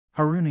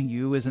Haruna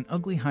Yu is an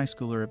ugly high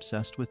schooler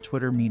obsessed with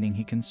Twitter, meaning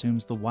he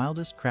consumes the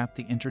wildest crap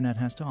the internet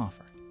has to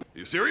offer.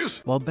 You serious?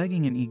 While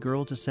begging an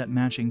e-girl to set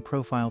matching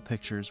profile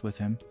pictures with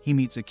him, he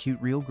meets a cute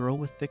real girl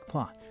with thick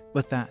plot.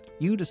 With that,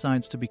 Yu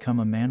decides to become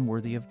a man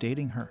worthy of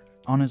dating her.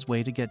 On his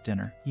way to get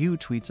dinner, Yu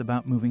tweets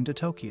about moving to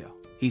Tokyo.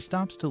 He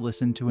stops to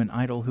listen to an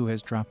idol who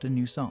has dropped a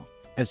new song.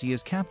 As he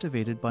is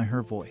captivated by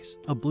her voice,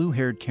 a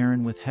blue-haired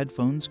Karen with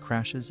headphones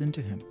crashes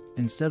into him.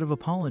 Instead of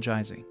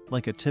apologizing,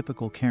 like a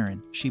typical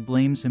Karen, she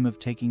blames him of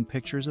taking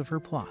pictures of her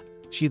plot.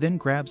 She then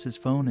grabs his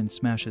phone and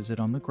smashes it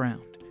on the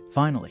ground.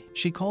 Finally,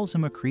 she calls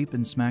him a creep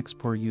and smacks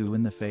poor Yu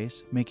in the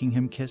face, making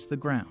him kiss the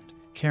ground.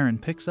 Karen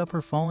picks up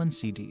her fallen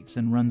CDs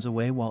and runs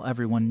away while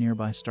everyone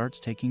nearby starts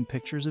taking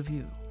pictures of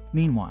Yu.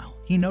 Meanwhile,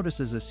 he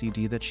notices a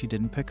CD that she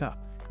didn't pick up.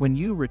 When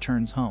Yu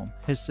returns home,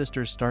 his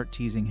sisters start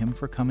teasing him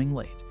for coming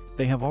late.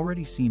 They have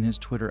already seen his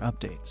Twitter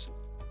updates,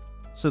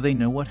 so they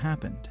know what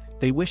happened.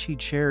 They wish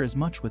he'd share as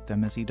much with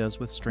them as he does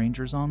with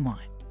strangers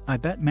online. I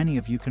bet many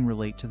of you can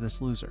relate to this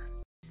loser.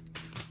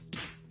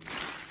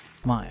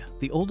 Maya,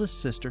 the oldest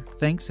sister,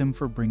 thanks him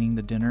for bringing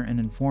the dinner and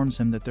informs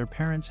him that their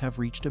parents have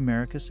reached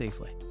America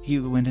safely.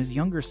 Yu and his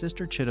younger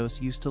sister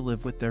Chitos used to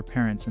live with their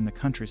parents in the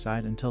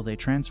countryside until they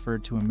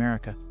transferred to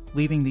America,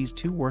 leaving these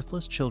two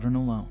worthless children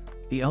alone.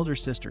 The elder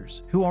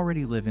sisters, who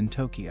already live in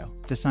Tokyo,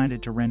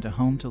 decided to rent a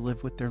home to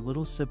live with their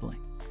little sibling.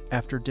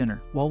 After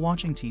dinner, while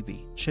watching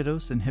TV,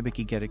 Chitos and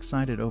Hibiki get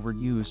excited over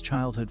Yu's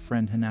childhood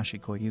friend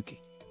Hanashi Koyuki,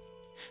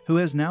 who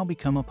has now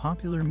become a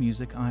popular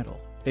music idol.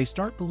 They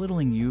start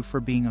belittling Yu for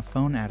being a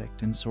phone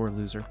addict and sore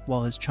loser,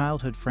 while his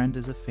childhood friend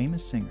is a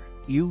famous singer.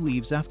 Yu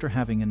leaves after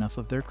having enough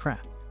of their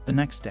crap. The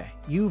next day,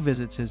 Yu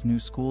visits his new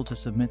school to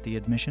submit the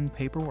admission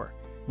paperwork.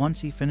 Once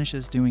he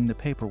finishes doing the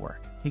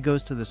paperwork, he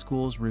goes to the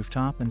school's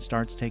rooftop and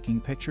starts taking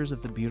pictures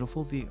of the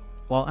beautiful view.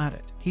 While at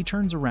it, he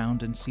turns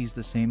around and sees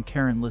the same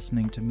Karen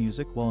listening to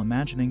music while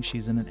imagining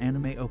she's in an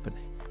anime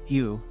opening.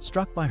 Yu,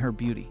 struck by her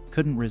beauty,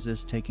 couldn't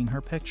resist taking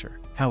her picture.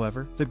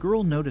 However, the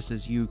girl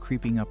notices Yu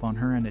creeping up on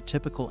her and a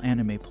typical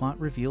anime plot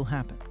reveal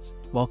happens.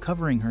 While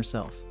covering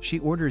herself, she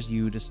orders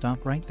Yu to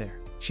stop right there.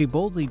 She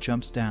boldly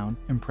jumps down,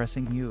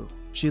 impressing Yu.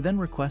 She then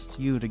requests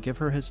Yu to give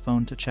her his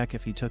phone to check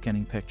if he took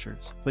any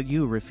pictures, but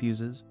Yu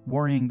refuses,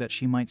 worrying that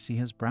she might see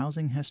his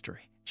browsing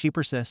history. She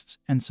persists,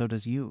 and so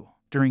does Yu.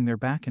 During their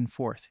back and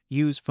forth,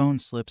 Yu's phone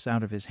slips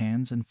out of his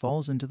hands and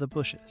falls into the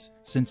bushes.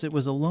 Since it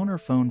was a loaner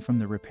phone from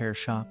the repair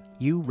shop,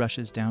 Yu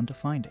rushes down to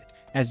find it.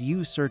 As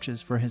Yu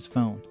searches for his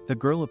phone, the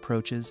girl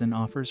approaches and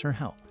offers her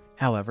help.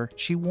 However,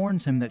 she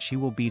warns him that she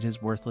will beat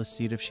his worthless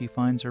seed if she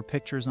finds her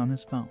pictures on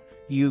his phone.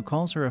 Yu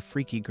calls her a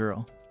freaky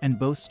girl, and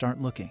both start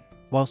looking.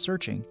 While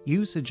searching,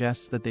 Yu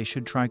suggests that they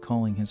should try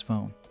calling his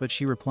phone, but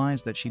she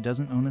replies that she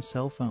doesn't own a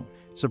cell phone.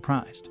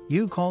 Surprised,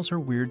 Yu calls her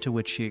weird, to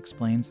which she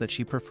explains that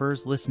she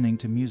prefers listening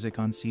to music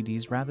on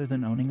CDs rather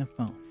than owning a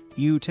phone.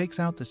 Yu takes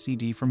out the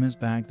CD from his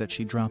bag that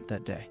she dropped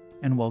that day,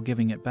 and while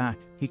giving it back,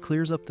 he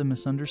clears up the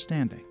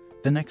misunderstanding.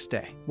 The next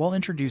day, while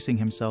introducing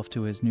himself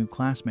to his new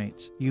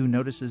classmates, Yu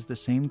notices the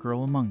same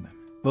girl among them.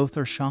 Both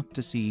are shocked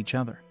to see each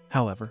other.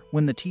 However,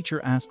 when the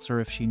teacher asks her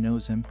if she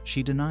knows him,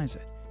 she denies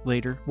it.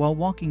 Later, while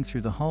walking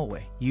through the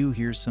hallway, Yu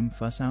hears some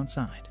fuss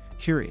outside.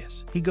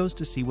 Curious, he goes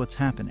to see what's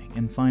happening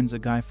and finds a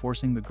guy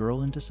forcing the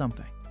girl into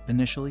something.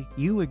 Initially,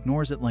 Yu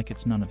ignores it like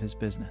it's none of his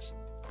business,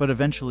 but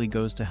eventually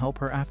goes to help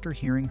her after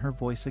hearing her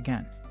voice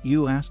again.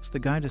 Yu asks the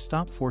guy to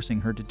stop forcing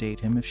her to date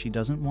him if she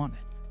doesn't want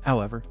it.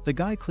 However, the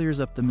guy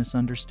clears up the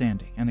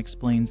misunderstanding and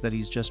explains that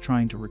he's just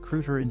trying to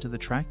recruit her into the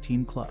track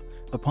team club.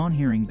 Upon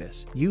hearing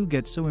this, Yu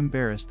gets so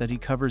embarrassed that he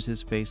covers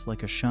his face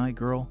like a shy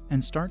girl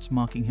and starts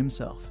mocking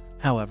himself.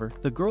 However,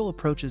 the girl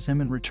approaches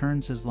him and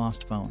returns his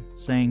lost phone,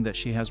 saying that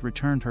she has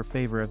returned her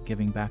favor of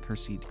giving back her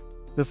CD.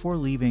 Before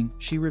leaving,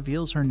 she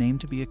reveals her name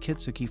to be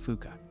Akitsuki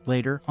Fuka.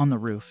 Later, on the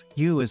roof,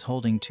 Yu is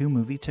holding 2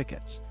 movie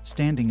tickets.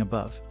 Standing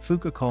above,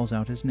 Fuka calls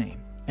out his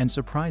name and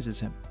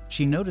surprises him.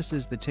 She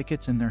notices the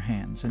tickets in their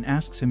hands and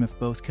asks him if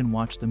both can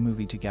watch the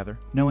movie together,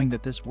 knowing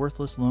that this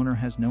worthless loner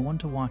has no one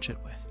to watch it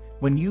with.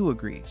 When Yu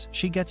agrees,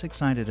 she gets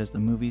excited as the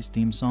movie's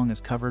theme song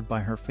is covered by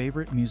her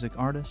favorite music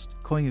artist,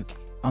 Koyuki.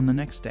 On the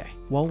next day,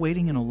 while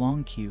waiting in a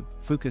long queue,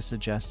 Fuka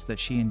suggests that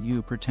she and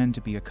Yu pretend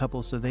to be a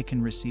couple so they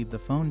can receive the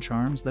phone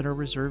charms that are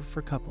reserved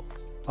for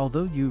couples.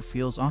 Although Yu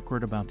feels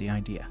awkward about the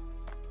idea,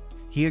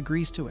 he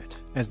agrees to it.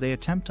 As they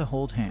attempt to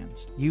hold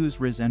hands, Yu's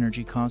Riz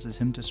energy causes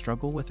him to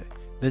struggle with it.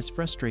 This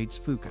frustrates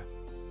Fuka,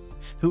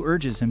 who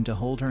urges him to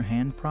hold her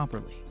hand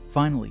properly.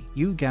 Finally,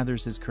 Yu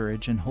gathers his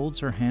courage and holds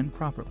her hand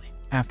properly.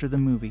 After the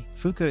movie,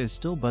 Fuka is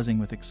still buzzing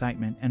with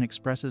excitement and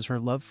expresses her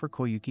love for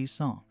Koyuki's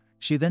song.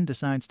 She then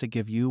decides to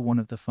give Yu one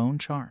of the phone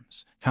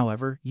charms.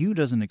 However, Yu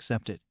doesn't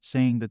accept it,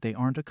 saying that they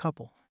aren't a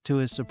couple. To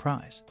his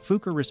surprise,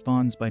 Fuka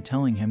responds by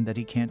telling him that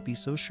he can't be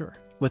so sure.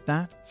 With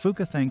that,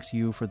 Fuka thanks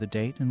Yu for the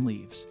date and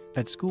leaves.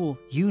 At school,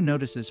 Yu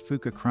notices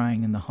Fuka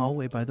crying in the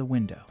hallway by the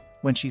window.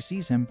 When she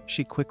sees him,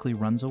 she quickly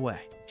runs away.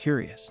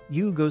 Curious,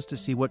 Yu goes to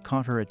see what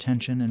caught her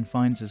attention and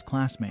finds his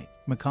classmate,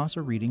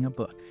 Mikasa, reading a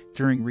book.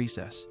 During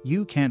recess,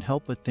 Yu can't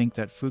help but think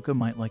that Fuka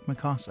might like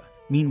Mikasa.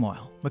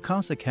 Meanwhile,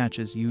 Mikasa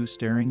catches Yu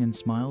staring and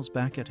smiles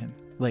back at him.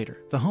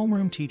 Later, the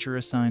homeroom teacher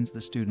assigns the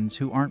students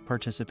who aren't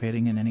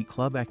participating in any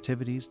club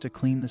activities to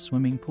clean the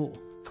swimming pool.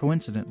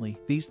 Coincidentally,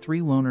 these three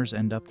loners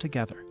end up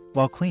together.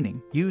 While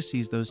cleaning, Yu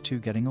sees those two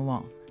getting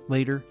along.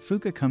 Later,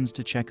 Fuka comes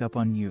to check up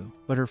on Yu,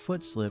 but her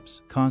foot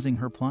slips, causing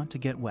her plot to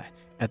get wet.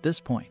 At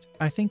this point,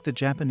 I think the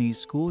Japanese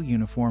school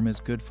uniform is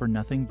good for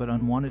nothing but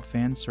unwanted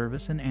fan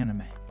service in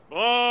anime.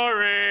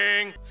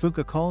 Boring!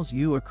 Fuka calls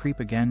Yu a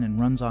creep again and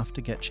runs off to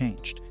get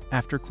changed.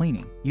 After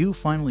cleaning, Yu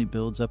finally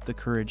builds up the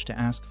courage to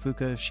ask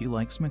Fuka if she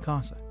likes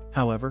Mikasa.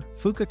 However,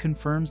 Fuka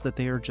confirms that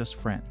they are just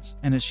friends,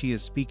 and as she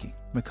is speaking,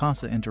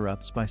 Mikasa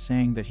interrupts by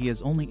saying that he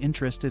is only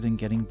interested in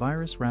getting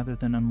virus rather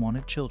than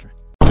unwanted children.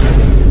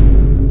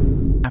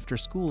 After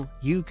school,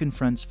 Yu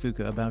confronts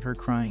Fuka about her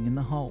crying in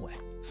the hallway.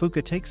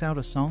 Fuka takes out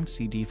a song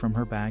CD from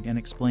her bag and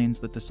explains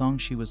that the song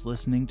she was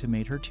listening to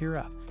made her tear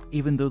up,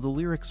 even though the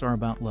lyrics are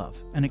about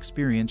love, an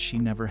experience she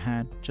never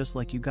had, just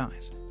like you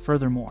guys.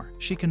 Furthermore,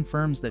 she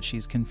confirms that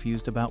she's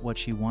confused about what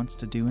she wants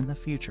to do in the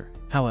future.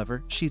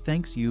 However, she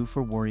thanks Yu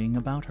for worrying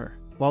about her.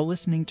 While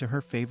listening to her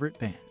favorite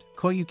band,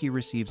 Koyuki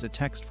receives a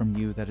text from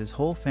Yu that his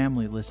whole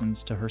family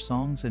listens to her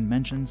songs and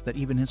mentions that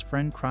even his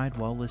friend cried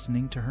while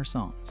listening to her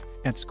songs.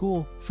 At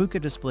school,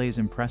 Fuka displays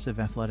impressive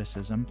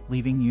athleticism,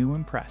 leaving Yu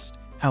impressed.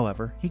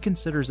 However, he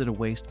considers it a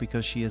waste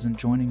because she isn't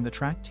joining the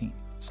track team.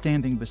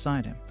 Standing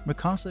beside him,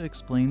 Mikasa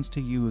explains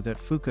to Yu that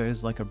Fuka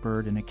is like a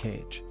bird in a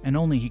cage, and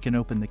only he can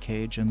open the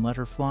cage and let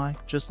her fly,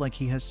 just like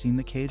he has seen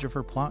the cage of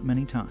her plot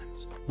many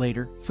times.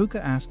 Later,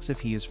 Fuka asks if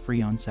he is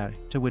free on Saturday,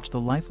 to which the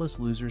lifeless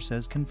loser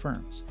says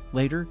confirms.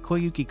 Later,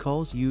 Koyuki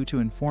calls Yu to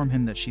inform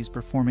him that she's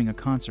performing a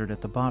concert at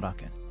the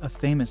Bodokan, a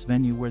famous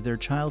venue where their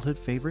childhood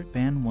favorite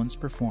band once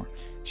performed.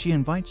 She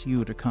invites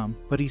Yu to come,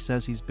 but he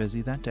says he's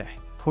busy that day.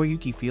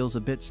 Koyuki feels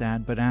a bit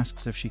sad but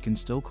asks if she can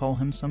still call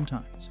him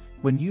sometimes.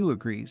 When Yu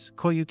agrees,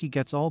 Koyuki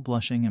gets all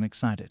blushing and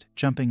excited,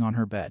 jumping on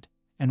her bed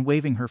and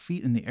waving her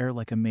feet in the air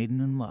like a maiden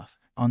in love.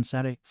 On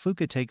Saturday,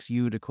 Fuka takes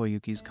Yu to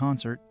Koyuki's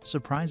concert,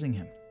 surprising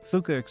him.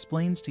 Fuka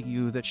explains to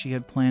Yu that she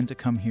had planned to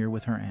come here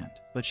with her aunt,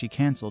 but she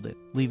cancelled it,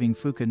 leaving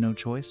Fuka no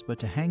choice but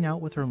to hang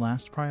out with her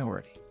last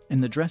priority. In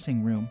the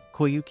dressing room,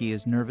 Koyuki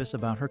is nervous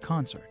about her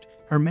concert.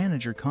 Her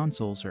manager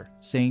consoles her,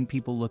 saying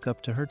people look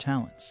up to her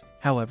talents.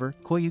 However,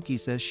 Koyuki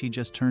says she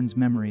just turns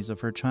memories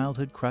of her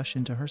childhood crush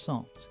into her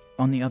songs.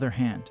 On the other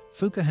hand,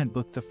 Fuka had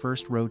booked the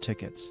first row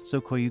tickets, so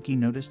Koyuki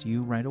noticed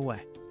Yu right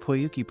away.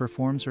 Koyuki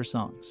performs her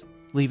songs,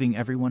 leaving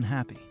everyone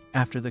happy.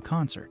 After the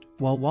concert,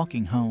 while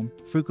walking home,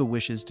 Fuka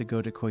wishes to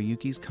go to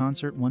Koyuki's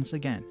concert once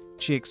again.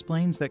 She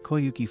explains that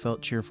Koyuki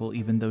felt cheerful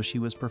even though she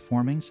was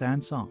performing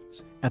sad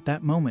songs. At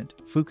that moment,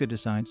 Fuka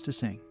decides to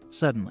sing.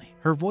 Suddenly,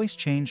 her voice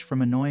changed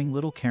from annoying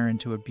little Karen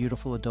to a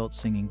beautiful adult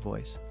singing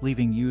voice,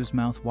 leaving Yu's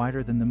mouth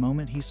wider than the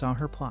moment he saw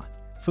her plot.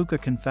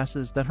 Fuka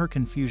confesses that her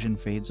confusion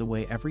fades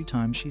away every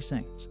time she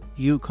sings.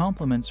 Yu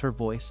compliments her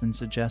voice and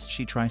suggests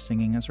she try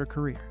singing as her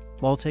career.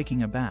 While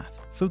taking a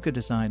bath, Fuka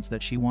decides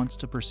that she wants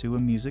to pursue a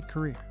music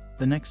career.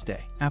 The next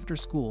day, after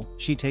school,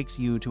 she takes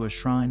Yu to a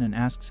shrine and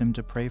asks him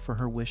to pray for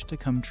her wish to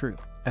come true.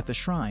 At the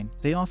shrine,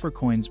 they offer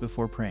coins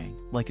before praying,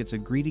 like it's a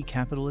greedy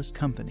capitalist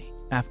company.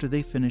 After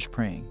they finish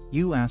praying,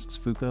 Yu asks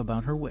Fuka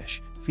about her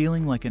wish.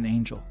 Feeling like an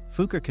angel,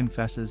 Fuka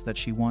confesses that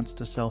she wants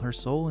to sell her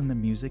soul in the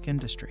music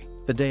industry.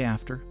 The day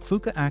after,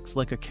 Fuka acts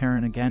like a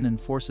Karen again and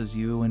forces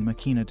Yu and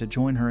Makina to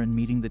join her in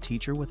meeting the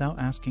teacher without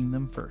asking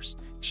them first.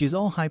 She's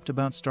all hyped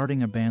about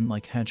starting a band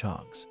like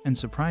Hedgehogs, and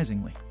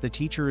surprisingly, the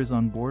teacher is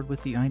on board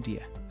with the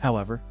idea.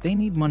 However, they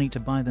need money to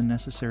buy the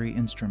necessary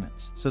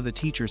instruments, so the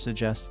teacher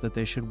suggests that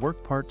they should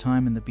work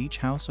part-time in the beach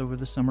house over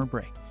the summer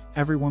break.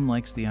 Everyone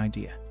likes the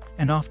idea,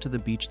 and off to the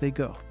beach they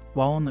go.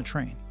 While on the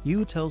train,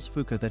 Yu tells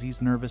Fuka that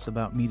he's nervous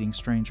about meeting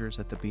strangers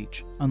at the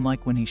beach,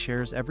 unlike when he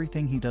shares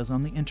everything he does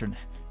on the internet.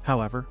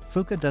 However,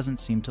 Fuka doesn't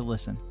seem to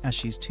listen, as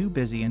she's too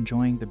busy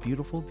enjoying the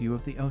beautiful view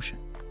of the ocean.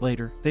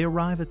 Later, they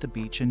arrive at the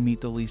beach and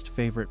meet the least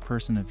favorite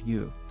person of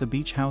Yu, the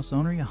beach house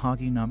owner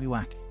Yahagi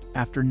Nobuaki.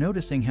 After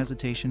noticing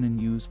hesitation in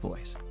Yu's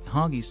voice,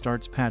 Yahagi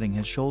starts patting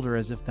his shoulder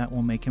as if that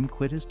will make him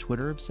quit his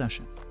Twitter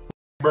obsession.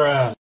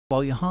 Bruh.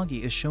 While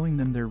Yahagi is showing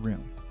them their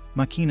room,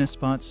 Makina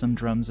spots some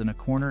drums in a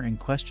corner and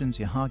questions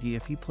Yahagi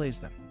if he plays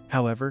them.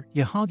 However,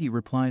 Yahagi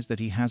replies that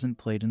he hasn't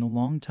played in a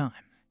long time.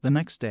 The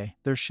next day,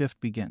 their shift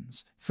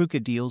begins.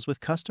 Fuka deals with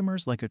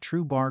customers like a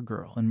true bar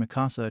girl, and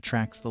Mikasa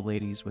attracts the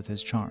ladies with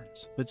his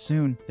charms. But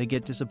soon, they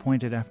get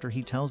disappointed after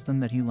he tells them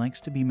that he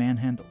likes to be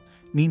manhandled.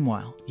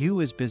 Meanwhile,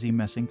 Yu is busy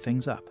messing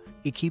things up.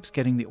 He keeps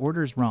getting the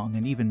orders wrong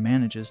and even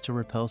manages to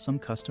repel some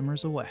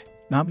customers away.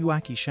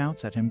 Nobuaki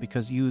shouts at him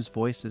because Yu's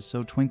voice is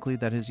so twinkly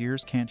that his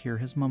ears can't hear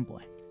his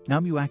mumbling.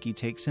 Nobuaki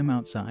takes him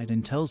outside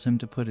and tells him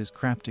to put his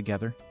crap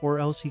together, or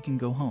else he can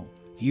go home.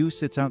 Yu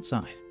sits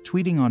outside,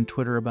 tweeting on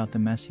Twitter about the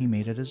mess he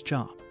made at his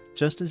job.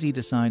 Just as he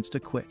decides to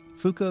quit,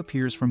 Fuka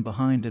appears from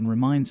behind and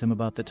reminds him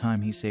about the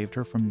time he saved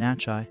her from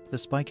Nachai, the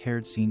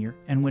spike-haired senior,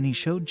 and when he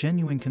showed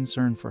genuine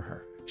concern for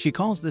her. She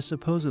calls this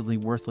supposedly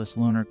worthless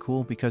loner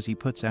cool because he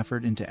puts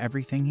effort into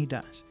everything he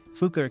does.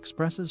 Fuka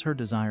expresses her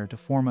desire to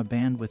form a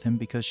band with him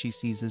because she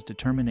sees his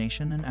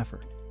determination and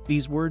effort.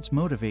 These words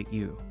motivate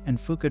Yu, and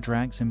Fuka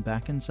drags him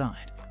back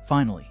inside.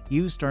 Finally,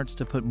 Yu starts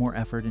to put more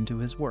effort into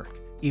his work.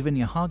 Even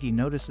Yahagi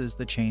notices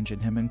the change in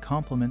him and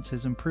compliments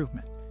his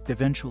improvement.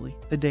 Eventually,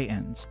 the day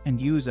ends, and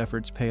Yu's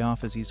efforts pay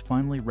off as he's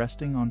finally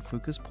resting on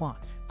Fuka's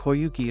plot.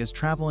 Koyuki is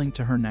traveling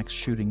to her next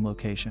shooting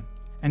location,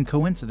 and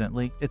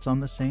coincidentally, it's on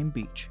the same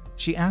beach.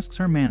 She asks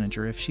her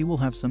manager if she will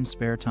have some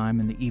spare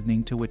time in the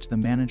evening, to which the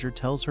manager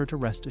tells her to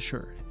rest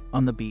assured.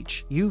 On the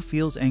beach, Yu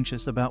feels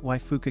anxious about why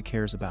Fuka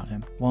cares about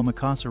him, while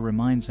Mikasa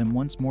reminds him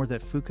once more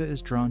that Fuka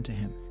is drawn to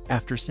him.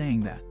 After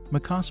saying that,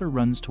 Mikasa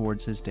runs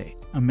towards his date,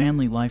 a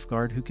manly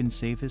lifeguard who can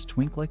save his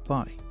twink-like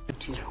body.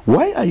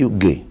 Why are you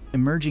gay?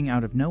 Emerging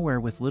out of nowhere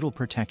with little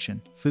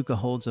protection, Fuka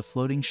holds a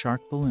floating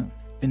shark balloon.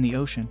 In the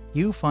ocean,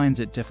 Yu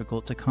finds it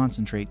difficult to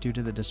concentrate due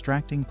to the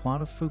distracting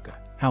plot of Fuka.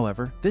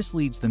 However, this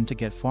leads them to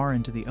get far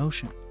into the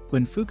ocean.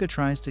 When Fuka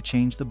tries to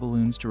change the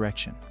balloon's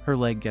direction, her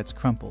leg gets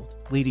crumpled,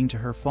 leading to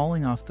her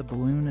falling off the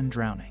balloon and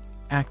drowning.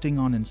 Acting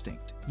on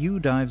instinct, Yu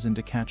dives in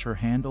to catch her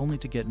hand only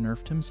to get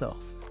nerfed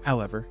himself.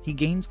 However, he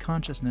gains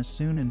consciousness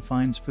soon and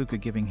finds Fuka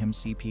giving him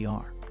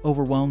CPR.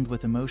 Overwhelmed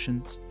with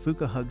emotions,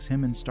 Fuka hugs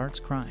him and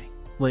starts crying.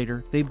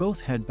 Later, they both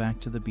head back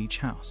to the beach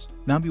house.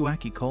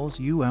 Nobuaki calls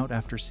Yu out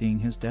after seeing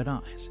his dead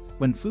eyes.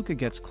 When Fuka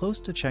gets close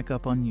to check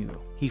up on Yu,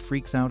 he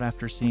freaks out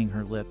after seeing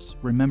her lips,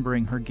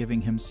 remembering her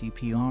giving him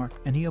CPR,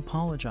 and he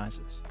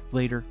apologizes.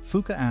 Later,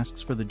 Fuka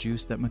asks for the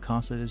juice that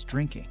Mikasa is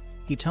drinking.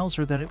 He tells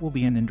her that it will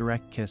be an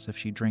indirect kiss if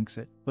she drinks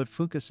it, but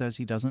Fuka says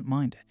he doesn't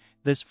mind it.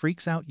 This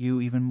freaks out Yu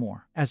even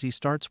more, as he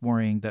starts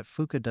worrying that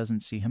Fuka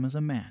doesn't see him as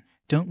a man.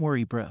 "Don't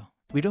worry, bro.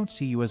 We don't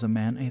see you as a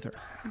man either."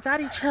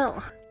 Daddy,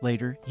 chill.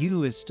 Later,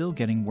 Yu is still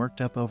getting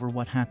worked up over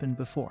what happened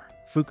before.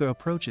 Fuka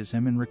approaches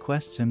him and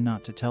requests him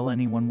not to tell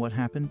anyone what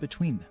happened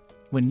between them.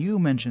 When Yu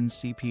mentions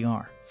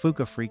CPR,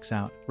 Fuka freaks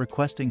out,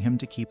 requesting him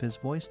to keep his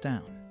voice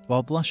down.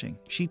 While blushing,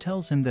 she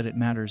tells him that it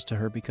matters to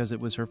her because it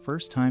was her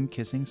first time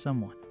kissing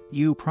someone.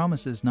 Yu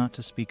promises not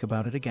to speak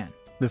about it again.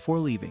 Before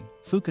leaving,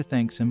 Fuka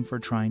thanks him for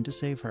trying to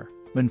save her.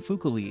 When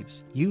Fuka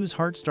leaves, Yu's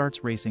heart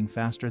starts racing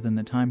faster than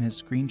the time his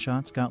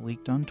screenshots got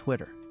leaked on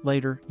Twitter.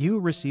 Later, Yu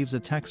receives a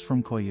text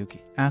from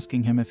Koyuki,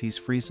 asking him if he's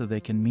free so they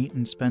can meet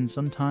and spend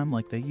some time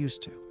like they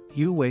used to.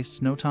 Yu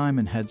wastes no time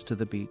and heads to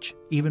the beach,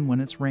 even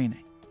when it's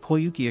raining.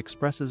 Koyuki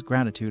expresses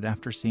gratitude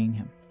after seeing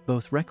him.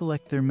 Both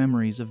recollect their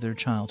memories of their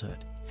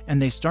childhood,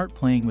 and they start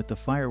playing with the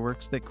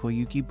fireworks that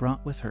Koyuki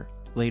brought with her.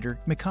 Later,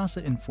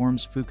 Mikasa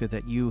informs Fuka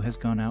that Yu has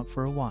gone out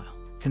for a while.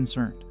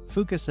 Concerned,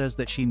 Fuka says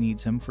that she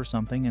needs him for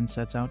something and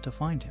sets out to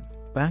find him.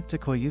 Back to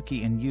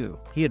Koyuki and Yu,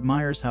 he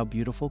admires how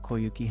beautiful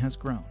Koyuki has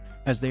grown.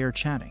 As they are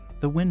chatting,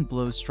 the wind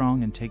blows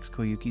strong and takes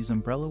Koyuki's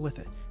umbrella with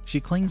it. She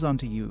clings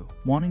onto Yu,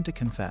 wanting to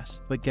confess,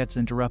 but gets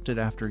interrupted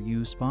after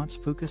Yu spots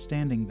Fuka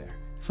standing there.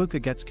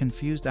 Fuka gets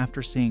confused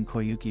after seeing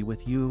Koyuki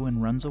with Yu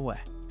and runs away.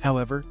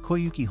 However,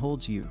 Koyuki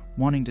holds Yu,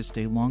 wanting to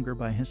stay longer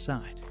by his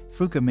side.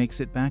 Fuka makes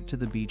it back to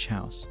the beach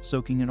house,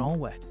 soaking it all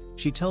wet.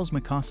 She tells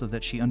Mikasa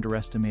that she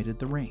underestimated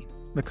the rain.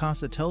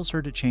 Mikasa tells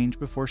her to change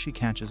before she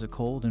catches a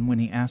cold, and when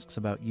he asks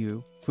about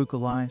Yu, Fuka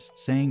lies,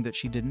 saying that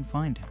she didn't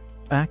find him.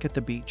 Back at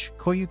the beach,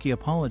 Koyuki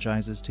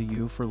apologizes to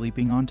Yu for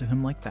leaping onto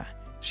him like that.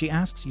 She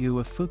asks Yu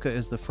if Fuka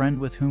is the friend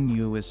with whom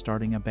Yu is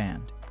starting a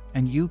band,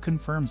 and Yu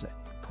confirms it.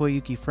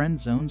 Koyuki friend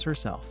zones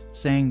herself,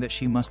 saying that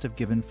she must have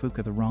given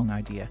Fuka the wrong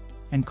idea,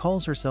 and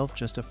calls herself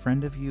just a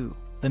friend of Yu.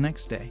 The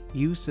next day,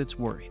 Yu sits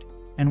worried,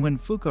 and when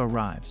Fuka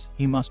arrives,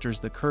 he musters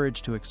the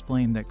courage to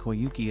explain that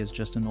Koyuki is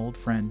just an old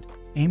friend,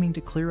 aiming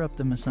to clear up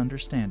the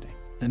misunderstanding.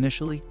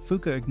 Initially,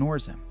 Fuka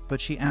ignores him, but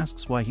she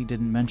asks why he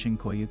didn't mention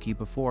Koyuki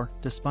before,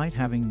 despite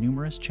having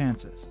numerous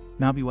chances.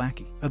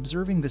 Nobuaki,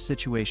 observing the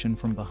situation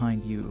from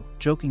behind Yu,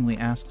 jokingly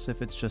asks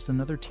if it's just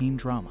another teen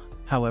drama.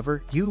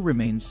 However, Yu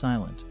remains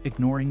silent,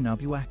 ignoring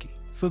Nobuaki.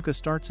 Fuka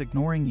starts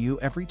ignoring Yu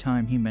every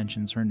time he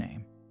mentions her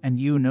name, and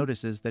Yu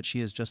notices that she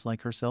is just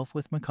like herself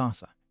with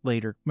Mikasa.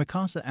 Later,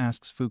 Mikasa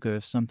asks Fuka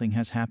if something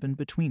has happened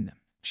between them.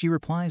 She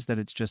replies that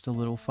it's just a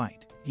little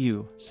fight.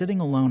 Yu, sitting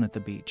alone at the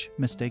beach,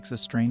 mistakes a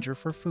stranger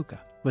for Fuka.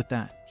 With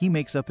that, he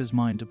makes up his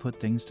mind to put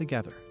things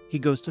together. He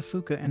goes to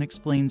Fuka and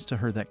explains to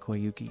her that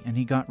Koyuki and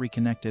he got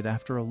reconnected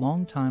after a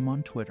long time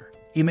on Twitter.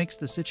 He makes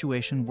the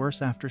situation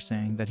worse after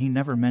saying that he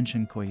never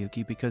mentioned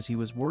Koyuki because he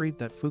was worried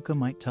that Fuka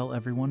might tell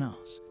everyone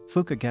else.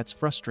 Fuka gets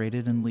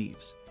frustrated and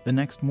leaves. The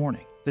next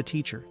morning, the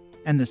teacher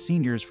and the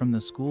seniors from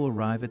the school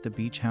arrive at the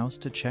beach house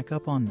to check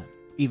up on them.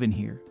 Even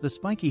here, the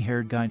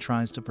spiky-haired guy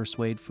tries to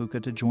persuade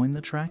Fuka to join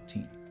the track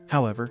team.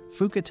 However,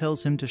 Fuka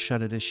tells him to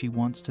shut it as she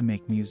wants to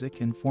make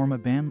music and form a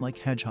band like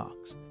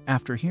hedgehogs.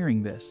 After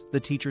hearing this, the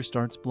teacher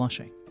starts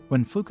blushing.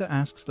 When Fuka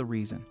asks the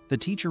reason, the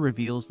teacher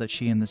reveals that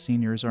she and the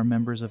seniors are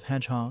members of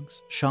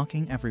hedgehogs,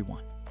 shocking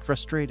everyone.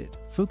 Frustrated,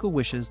 Fuka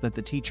wishes that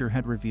the teacher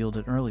had revealed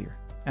it earlier,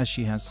 as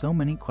she has so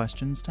many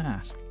questions to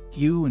ask.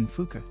 Yu and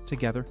Fuka,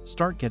 together,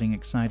 start getting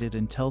excited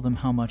and tell them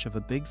how much of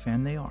a big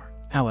fan they are.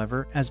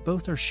 However, as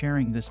both are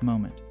sharing this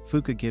moment,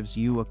 Fuka gives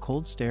Yu a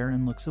cold stare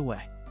and looks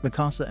away.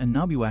 Mikasa and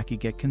Nobuaki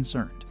get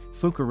concerned.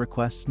 Fuka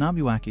requests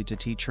Nobuaki to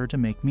teach her to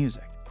make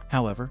music.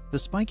 However, the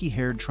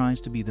spiky-haired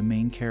tries to be the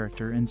main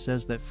character and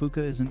says that Fuka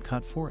isn't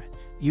cut for it.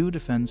 Yu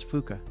defends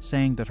Fuka,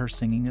 saying that her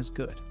singing is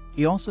good.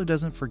 He also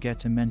doesn't forget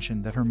to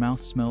mention that her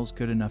mouth smells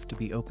good enough to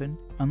be open,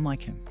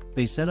 unlike him.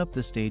 They set up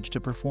the stage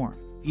to perform.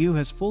 Yu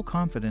has full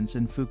confidence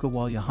in Fuka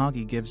while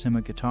Yahagi gives him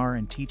a guitar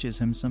and teaches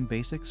him some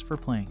basics for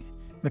playing it.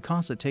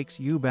 Mikasa takes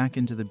Yu back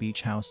into the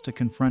beach house to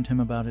confront him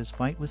about his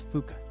fight with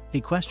Fuka.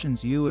 He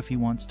questions Yu if he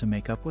wants to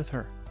make up with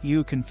her.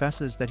 Yu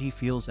confesses that he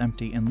feels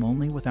empty and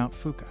lonely without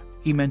Fuka.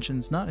 He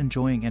mentions not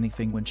enjoying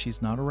anything when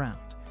she's not around.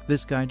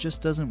 This guy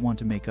just doesn't want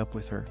to make up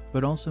with her,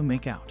 but also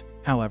make out.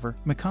 However,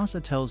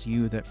 Mikasa tells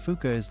Yu that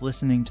Fuka is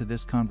listening to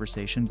this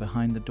conversation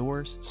behind the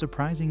doors,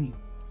 surprising Yu.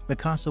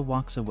 Mikasa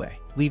walks away,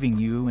 leaving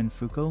Yu and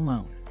Fuka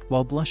alone.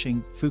 While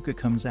blushing, Fuka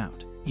comes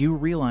out. Yu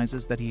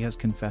realizes that he has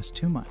confessed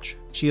too much.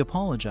 She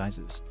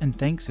apologizes and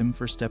thanks him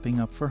for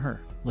stepping up for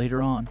her.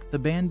 Later on, the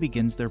band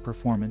begins their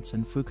performance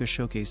and Fuka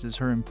showcases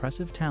her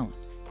impressive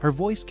talent. Her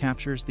voice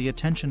captures the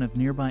attention of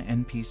nearby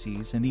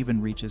NPCs and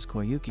even reaches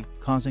Koyuki,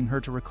 causing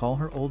her to recall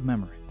her old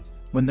memories.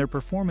 When their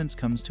performance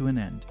comes to an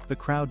end, the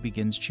crowd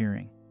begins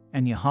cheering,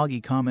 and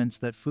Yahagi comments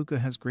that Fuka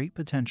has great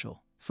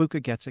potential.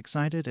 Fuka gets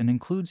excited and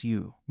includes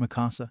Yu,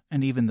 Mikasa,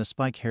 and even the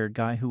spike-haired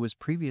guy who was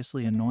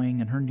previously annoying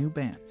in her new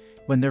band.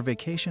 When their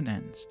vacation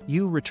ends,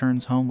 Yu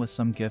returns home with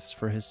some gifts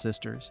for his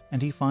sisters,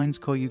 and he finds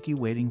Koyuki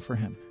waiting for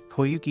him.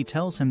 Koyuki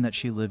tells him that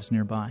she lives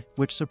nearby,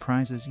 which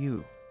surprises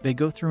Yu. They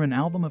go through an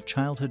album of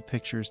childhood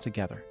pictures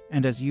together,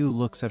 and as Yu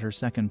looks at her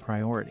second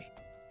priority,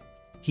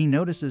 he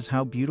notices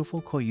how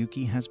beautiful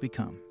Koyuki has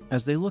become.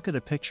 As they look at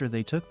a picture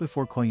they took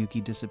before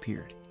Koyuki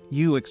disappeared,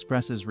 Yu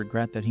expresses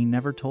regret that he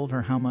never told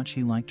her how much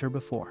he liked her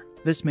before.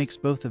 This makes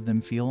both of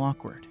them feel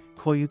awkward.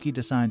 Koyuki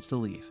decides to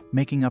leave,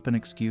 making up an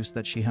excuse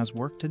that she has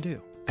work to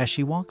do. As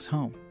she walks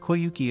home,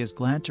 Koyuki is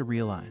glad to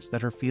realize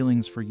that her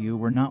feelings for Yu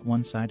were not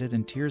one-sided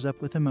and tears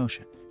up with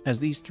emotion. As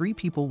these three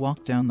people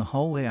walk down the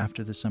hallway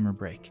after the summer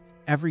break,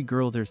 every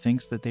girl there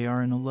thinks that they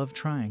are in a love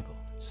triangle.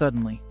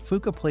 Suddenly,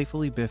 Fuka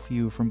playfully biffs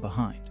Yu from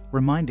behind,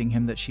 reminding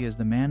him that she is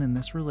the man in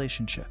this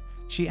relationship.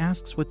 She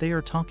asks what they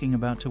are talking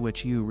about, to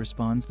which Yu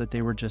responds that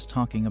they were just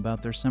talking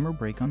about their summer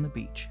break on the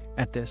beach.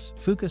 At this,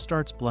 Fuka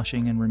starts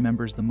blushing and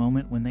remembers the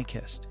moment when they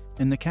kissed.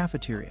 In the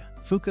cafeteria,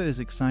 Fuka is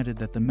excited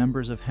that the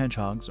members of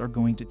Hedgehogs are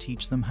going to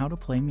teach them how to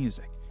play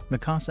music.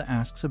 Mikasa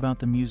asks about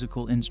the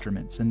musical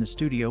instruments in the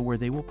studio where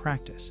they will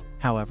practice.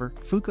 However,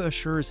 Fuka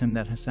assures him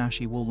that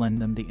Hisashi will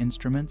lend them the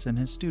instruments in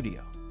his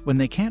studio. When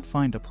they can't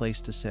find a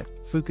place to sit,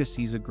 Fuka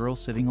sees a girl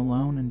sitting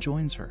alone and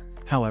joins her.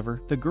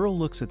 However, the girl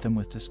looks at them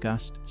with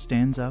disgust,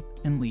 stands up,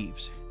 and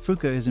leaves.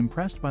 Fuka is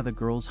impressed by the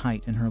girl's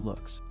height and her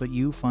looks, but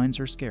Yu finds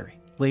her scary.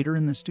 Later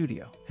in the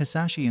studio,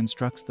 Hisashi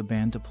instructs the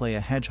band to play a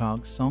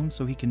Hedgehog song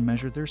so he can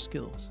measure their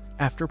skills.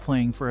 After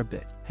playing for a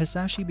bit,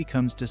 Hisashi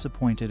becomes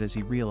disappointed as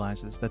he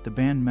realizes that the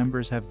band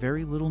members have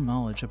very little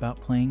knowledge about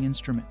playing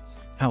instruments.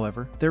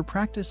 However, their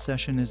practice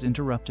session is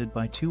interrupted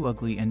by two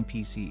ugly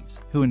NPCs,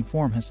 who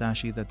inform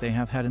Hisashi that they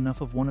have had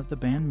enough of one of the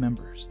band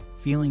members.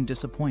 Feeling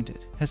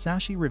disappointed,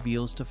 Hisashi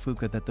reveals to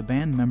Fuka that the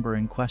band member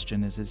in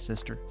question is his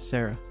sister,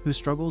 Sarah, who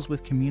struggles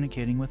with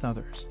communicating with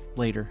others.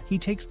 Later, he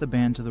takes the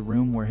band to the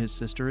room where his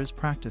sister is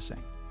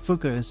practicing.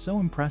 Fuka is so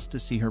impressed to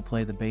see her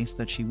play the bass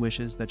that she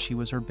wishes that she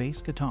was her bass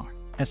guitar.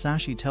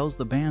 Hisashi tells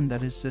the band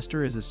that his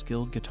sister is a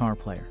skilled guitar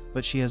player,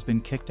 but she has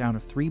been kicked out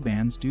of 3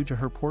 bands due to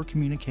her poor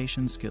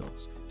communication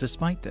skills.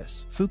 Despite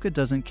this, Fuka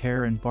doesn't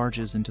care and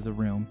barges into the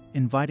room,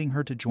 inviting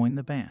her to join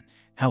the band.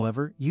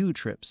 However, Yu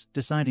trips,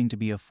 deciding to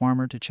be a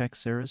farmer to check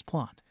Sarah's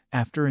plot.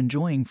 After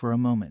enjoying for a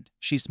moment,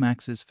 she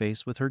smacks his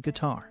face with her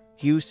guitar.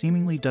 Yu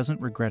seemingly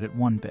doesn't regret it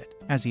one bit,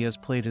 as he has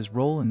played his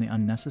role in the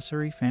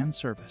unnecessary fan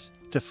service.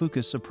 To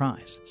Fuka's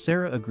surprise,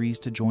 Sarah agrees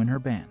to join her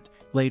band.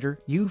 Later,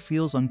 Yu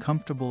feels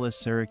uncomfortable as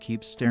Sarah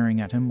keeps staring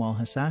at him while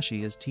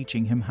Hisashi is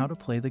teaching him how to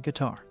play the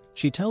guitar.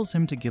 She tells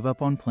him to give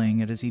up on playing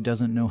it as he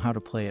doesn't know how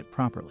to play it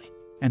properly,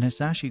 and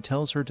Hisashi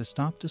tells her to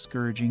stop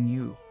discouraging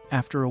Yu.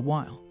 After a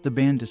while, the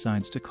band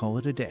decides to call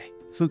it a day.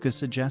 Fuka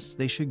suggests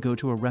they should go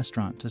to a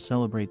restaurant to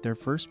celebrate their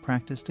first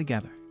practice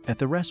together. At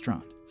the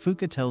restaurant,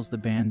 Fuka tells the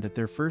band that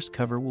their first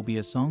cover will be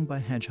a song by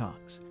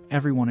Hedgehogs.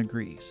 Everyone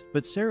agrees,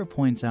 but Sarah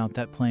points out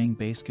that playing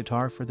bass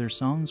guitar for their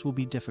songs will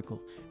be difficult.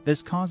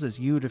 This causes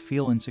Yu to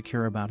feel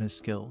insecure about his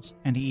skills,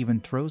 and he even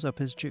throws up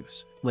his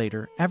juice.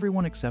 Later,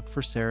 everyone except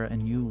for Sarah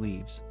and Yu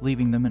leaves,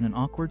 leaving them in an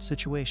awkward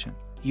situation.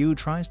 Yu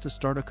tries to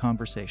start a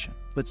conversation,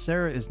 but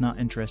Sarah is not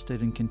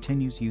interested and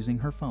continues using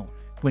her phone.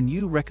 When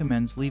Yu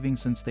recommends leaving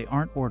since they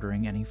aren't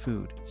ordering any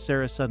food,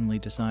 Sarah suddenly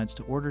decides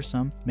to order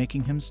some,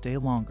 making him stay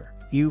longer.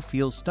 Yu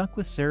feels stuck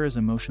with Sarah's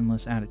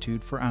emotionless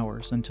attitude for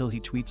hours until he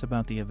tweets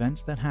about the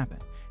events that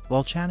happened.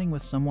 While chatting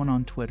with someone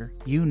on Twitter,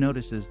 Yu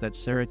notices that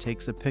Sarah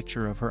takes a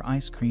picture of her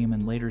ice cream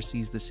and later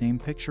sees the same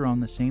picture on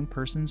the same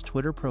person's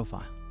Twitter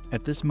profile.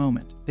 At this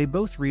moment, they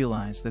both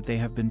realize that they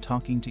have been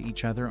talking to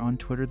each other on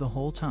Twitter the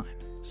whole time.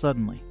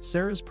 Suddenly,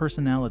 Sarah's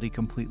personality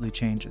completely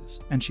changes,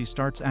 and she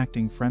starts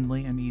acting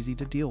friendly and easy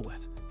to deal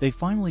with. They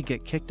finally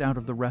get kicked out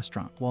of the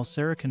restaurant while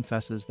Sarah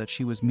confesses that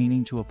she was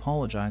meaning to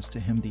apologize to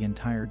him the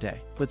entire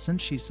day, but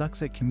since she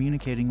sucks at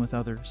communicating with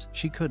others,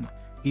 she couldn't.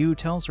 Yu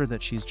tells her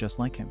that she's just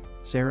like him.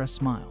 Sarah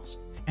smiles,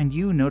 and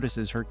Yu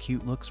notices her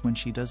cute looks when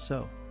she does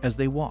so. As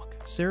they walk,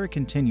 Sarah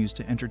continues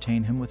to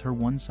entertain him with her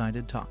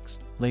one-sided talks.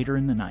 Later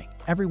in the night,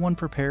 everyone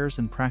prepares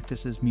and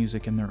practices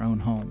music in their own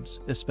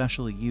homes,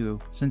 especially Yu,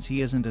 since he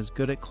isn't as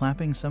good at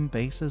clapping some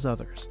bass as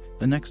others.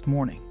 The next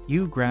morning,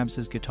 Yu grabs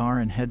his guitar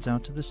and heads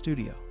out to the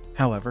studio.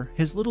 However,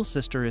 his little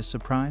sister is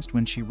surprised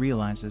when she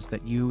realizes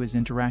that Yu is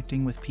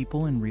interacting with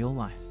people in real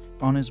life.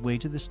 On his way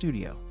to the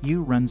studio,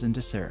 Yu runs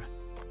into Sarah,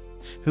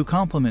 who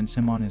compliments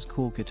him on his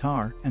cool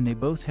guitar, and they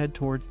both head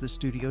towards the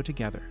studio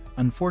together.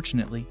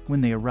 Unfortunately, when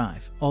they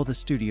arrive, all the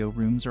studio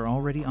rooms are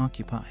already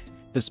occupied.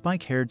 The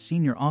spike-haired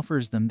senior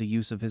offers them the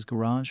use of his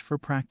garage for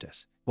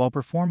practice. While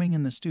performing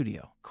in the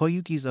studio,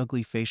 Koyuki's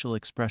ugly facial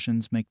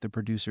expressions make the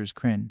producers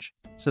cringe,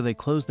 so they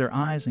close their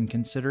eyes and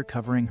consider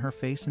covering her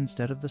face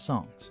instead of the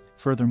songs.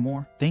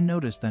 Furthermore, they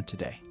notice that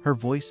today, her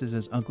voice is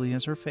as ugly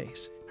as her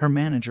face. Her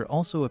manager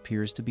also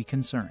appears to be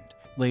concerned.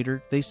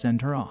 Later, they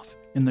send her off.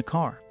 In the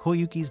car,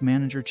 Koyuki's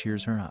manager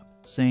cheers her up,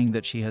 saying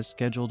that she has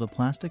scheduled a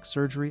plastic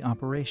surgery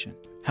operation.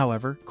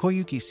 However,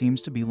 Koyuki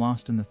seems to be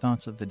lost in the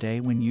thoughts of the day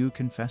when Yu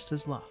confessed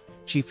his love.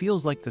 She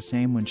feels like the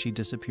same when she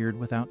disappeared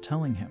without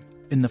telling him.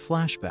 In the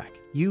flashback,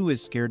 Yu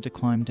is scared to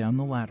climb down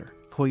the ladder.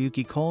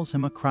 Koyuki calls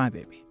him a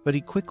crybaby, but he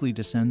quickly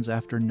descends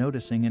after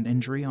noticing an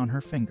injury on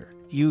her finger.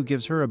 Yu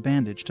gives her a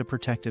bandage to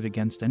protect it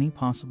against any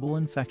possible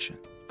infection.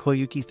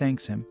 Koyuki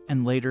thanks him,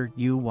 and later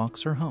Yu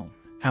walks her home.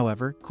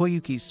 However,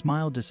 Koyuki's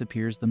smile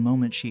disappears the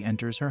moment she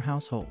enters her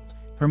household.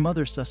 Her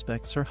mother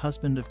suspects her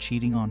husband of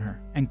cheating on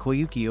her, and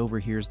Koyuki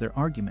overhears their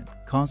argument,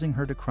 causing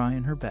her to cry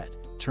in her bed.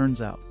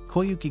 Turns out,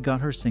 Koyuki got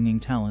her singing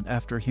talent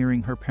after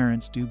hearing her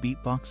parents do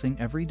beatboxing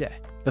every day.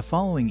 The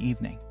following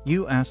evening,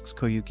 Yu asks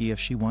Koyuki if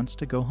she wants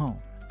to go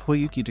home.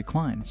 Koyuki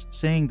declines,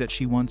 saying that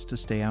she wants to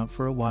stay out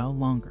for a while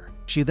longer.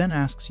 She then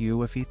asks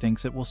Yu if he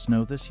thinks it will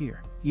snow this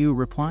year. Yu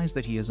replies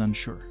that he is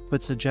unsure,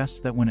 but suggests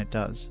that when it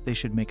does, they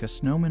should make a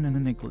snowman in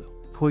an igloo.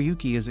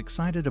 Koyuki is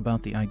excited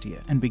about the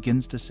idea and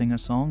begins to sing a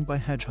song by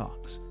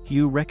Hedgehogs.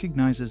 Yu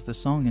recognizes the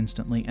song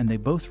instantly, and they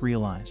both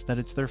realize that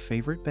it's their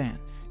favorite band.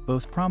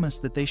 Both promise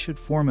that they should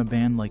form a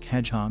band like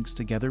Hedgehogs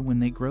together when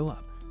they grow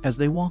up. As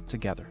they walk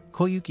together,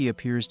 Koyuki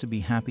appears to be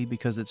happy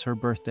because it's her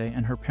birthday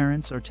and her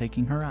parents are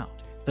taking her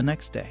out. The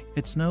next day,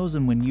 it snows,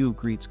 and when Yu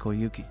greets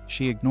Koyuki,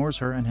 she ignores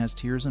her and has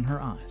tears in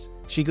her eyes.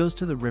 She goes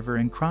to the river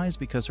and cries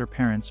because her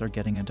parents are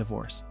getting a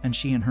divorce, and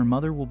she and her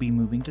mother will be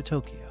moving to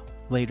Tokyo.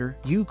 Later,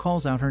 Yu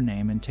calls out her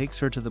name and takes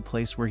her to the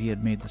place where he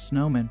had made the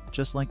snowman,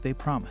 just like they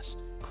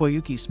promised.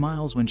 Koyuki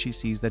smiles when she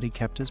sees that he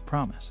kept his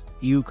promise.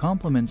 Yu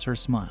compliments her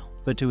smile,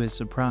 but to his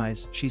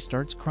surprise, she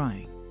starts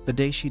crying. The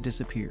day she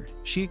disappeared,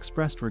 she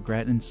expressed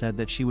regret and said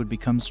that she would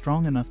become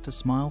strong enough to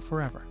smile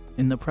forever.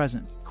 In the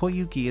present,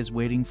 Koyuki is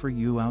waiting for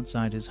Yu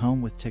outside his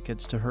home with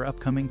tickets to her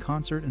upcoming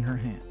concert in her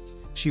hands.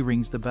 She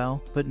rings the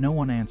bell, but no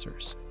one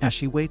answers. As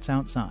she waits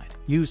outside,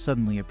 Yu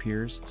suddenly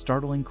appears,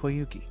 startling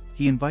Koyuki.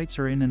 He invites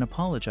her in and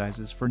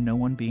apologizes for no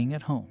one being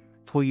at home.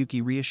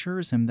 Koyuki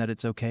reassures him that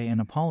it's okay and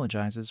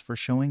apologizes for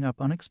showing up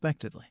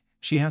unexpectedly.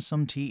 She has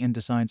some tea and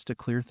decides to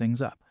clear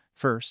things up.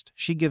 First,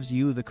 she gives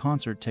Yu the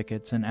concert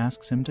tickets and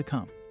asks him to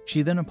come.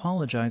 She then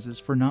apologizes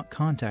for not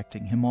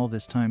contacting him all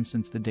this time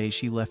since the day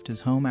she left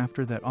his home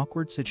after that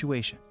awkward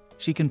situation.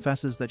 She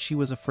confesses that she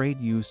was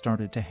afraid Yu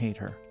started to hate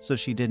her, so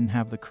she didn't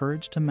have the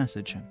courage to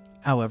message him.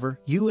 However,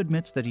 Yu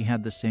admits that he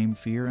had the same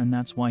fear and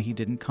that's why he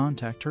didn't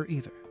contact her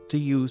either. To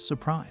Yu's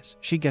surprise,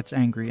 she gets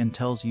angry and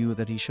tells Yu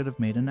that he should have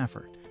made an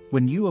effort.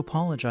 When Yu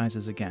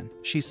apologizes again,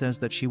 she says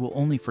that she will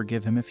only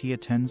forgive him if he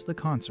attends the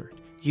concert.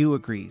 Yu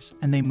agrees,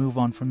 and they move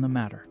on from the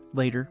matter.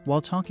 Later,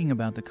 while talking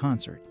about the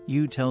concert,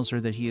 Yu tells her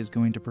that he is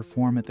going to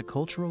perform at the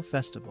cultural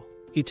festival.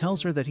 He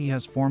tells her that he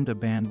has formed a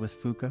band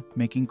with Fuka,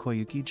 making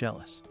Koyuki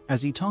jealous.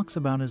 As he talks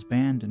about his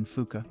band and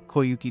Fuka,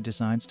 Koyuki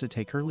decides to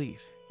take her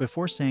leave.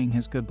 Before saying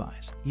his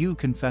goodbyes, Yu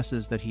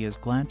confesses that he is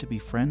glad to be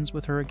friends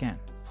with her again.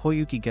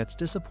 Koyuki gets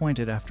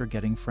disappointed after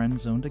getting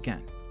friend-zoned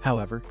again.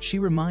 However, she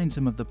reminds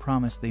him of the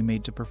promise they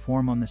made to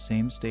perform on the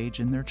same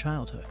stage in their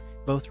childhood.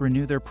 Both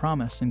renew their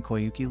promise and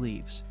Koyuki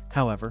leaves.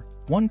 However,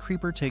 one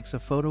creeper takes a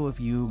photo of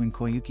Yu and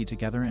Koyuki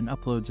together and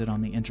uploads it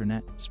on the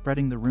internet,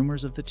 spreading the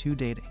rumors of the two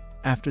dating.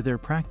 After their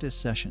practice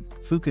session,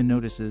 Fuka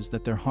notices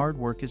that their hard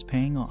work is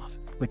paying off.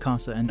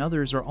 Mikasa and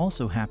others are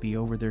also happy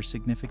over their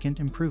significant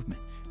improvement.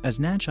 As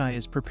Nachai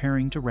is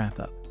preparing to wrap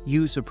up,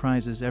 Yu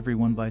surprises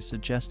everyone by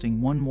suggesting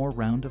one more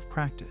round of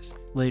practice.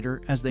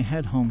 Later, as they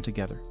head home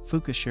together,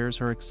 Fuka shares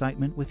her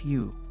excitement with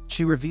Yu.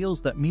 She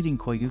reveals that meeting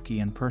Koyuki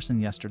in person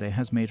yesterday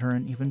has made her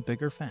an even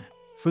bigger fan.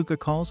 Fuka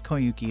calls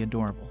Koyuki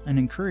adorable and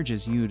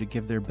encourages Yu to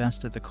give their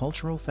best at the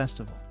cultural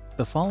festival.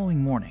 The following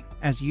morning,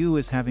 as Yu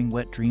is having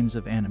wet dreams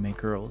of anime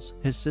girls,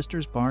 his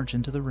sisters barge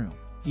into the room.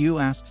 Yu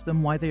asks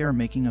them why they are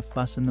making a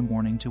fuss in the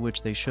morning, to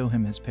which they show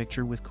him his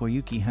picture with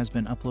Koyuki has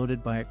been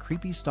uploaded by a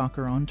creepy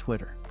stalker on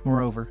Twitter.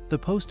 Moreover, the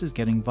post is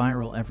getting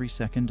viral every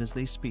second as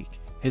they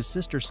speak. His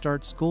sister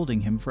starts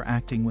scolding him for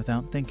acting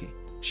without thinking.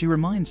 She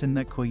reminds him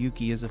that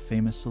Koyuki is a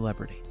famous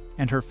celebrity,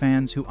 and her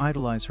fans who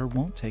idolize her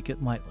won't take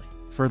it lightly.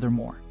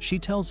 Furthermore, she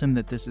tells him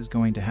that this is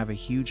going to have a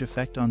huge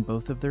effect on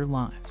both of their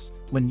lives.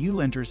 When Yu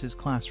enters his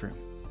classroom,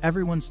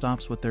 everyone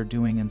stops what they're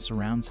doing and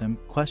surrounds him,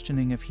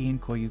 questioning if he and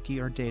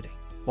Koyuki are dating.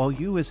 While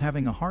Yu is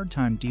having a hard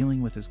time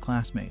dealing with his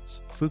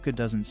classmates, Fuka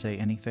doesn't say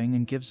anything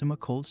and gives him a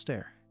cold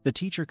stare. The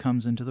teacher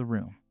comes into the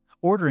room,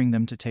 ordering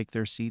them to take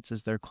their seats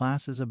as their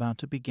class is about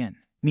to begin.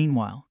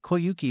 Meanwhile,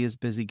 Koyuki is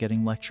busy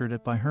getting lectured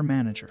at by her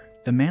manager.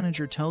 The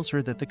manager tells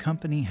her that the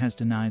company has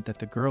denied that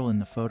the girl in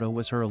the photo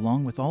was her,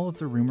 along with all of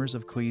the rumors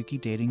of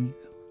Koyuki dating Yu.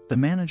 The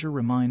manager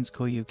reminds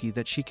Koyuki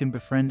that she can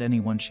befriend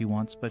anyone she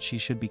wants, but she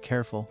should be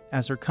careful,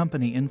 as her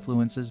company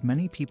influences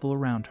many people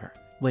around her.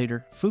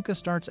 Later, Fuka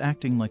starts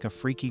acting like a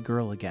freaky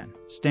girl again,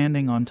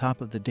 standing on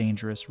top of the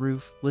dangerous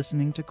roof,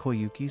 listening to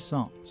Koyuki's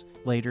songs.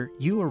 Later,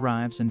 Yu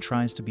arrives and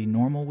tries to be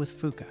normal with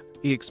Fuka.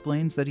 He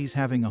explains that he's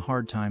having a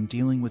hard time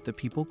dealing with the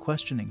people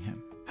questioning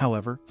him.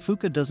 However,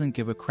 Fuka doesn't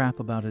give a crap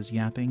about his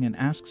yapping and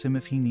asks him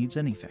if he needs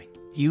anything.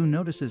 Yu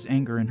notices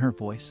anger in her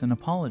voice and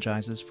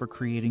apologizes for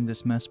creating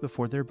this mess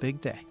before their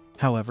big day.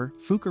 However,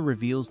 Fuka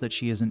reveals that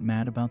she isn't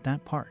mad about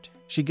that part.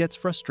 She gets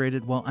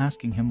frustrated while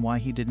asking him why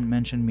he didn't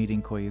mention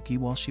meeting Koyuki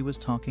while she was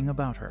talking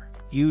about her.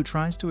 Yu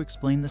tries to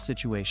explain the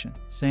situation,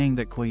 saying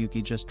that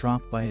Koyuki just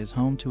dropped by his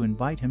home to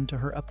invite him to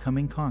her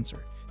upcoming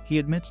concert. He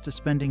admits to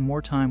spending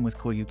more time with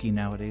Koyuki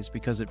nowadays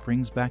because it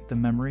brings back the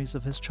memories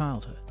of his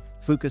childhood.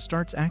 Fuka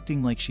starts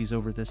acting like she's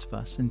over this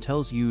fuss and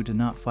tells Yu to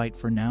not fight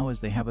for now as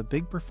they have a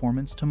big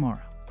performance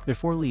tomorrow.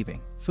 Before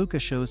leaving, Fuka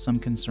shows some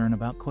concern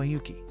about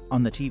Koyuki.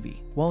 On the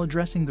TV, while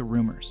addressing the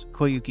rumors,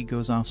 Koyuki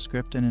goes off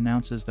script and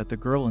announces that the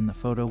girl in the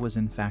photo was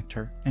in fact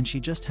her, and she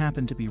just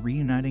happened to be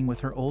reuniting with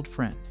her old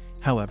friend.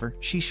 However,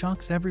 she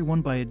shocks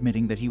everyone by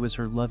admitting that he was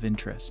her love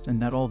interest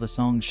and that all the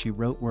songs she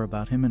wrote were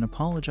about him, and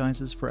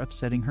apologizes for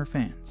upsetting her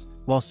fans.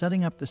 While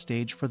setting up the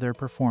stage for their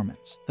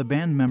performance, the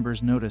band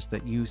members notice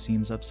that Yu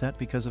seems upset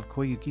because of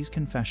Koyuki's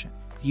confession.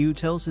 Yu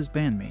tells his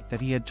bandmate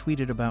that he had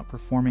tweeted about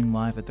performing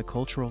live at the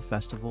cultural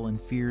festival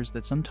and fears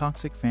that some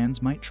toxic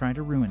fans might try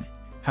to ruin it.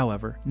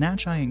 However,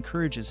 Nachai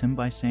encourages him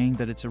by saying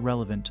that it's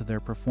irrelevant to their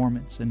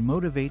performance and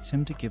motivates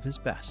him to give his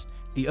best.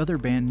 The other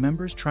band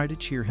members try to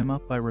cheer him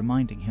up by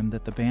reminding him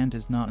that the band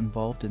is not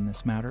involved in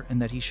this matter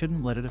and that he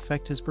shouldn't let it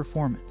affect his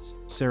performance.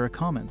 Sarah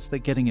comments that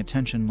getting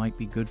attention might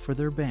be good for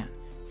their band.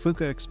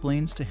 Fuka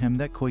explains to him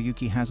that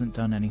Koyuki hasn't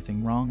done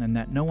anything wrong and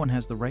that no one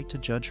has the right to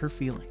judge her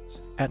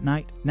feelings. At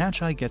night,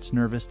 Nachai gets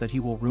nervous that he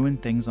will ruin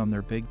things on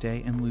their big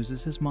day and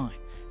loses his mind.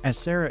 As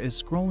Sarah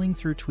is scrolling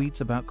through tweets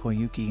about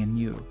Koyuki and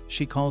Yu,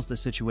 she calls the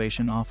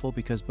situation awful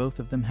because both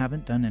of them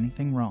haven't done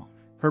anything wrong.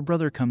 Her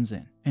brother comes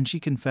in, and she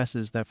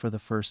confesses that for the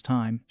first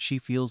time, she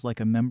feels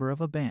like a member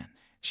of a band.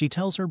 She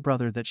tells her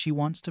brother that she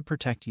wants to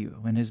protect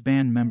Yu and his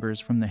band members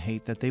from the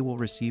hate that they will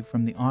receive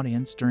from the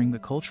audience during the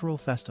cultural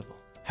festival.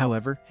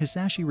 However,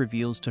 Hisashi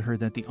reveals to her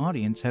that the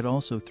audience had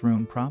also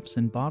thrown props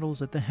and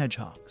bottles at the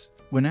hedgehogs.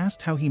 When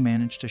asked how he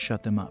managed to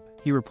shut them up,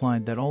 he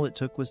replied that all it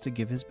took was to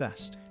give his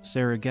best.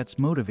 Sarah gets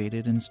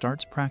motivated and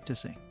starts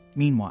practicing.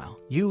 Meanwhile,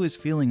 Yu is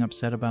feeling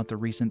upset about the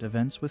recent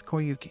events with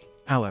Koyuki.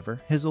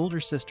 However, his older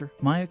sister,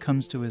 Maya,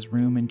 comes to his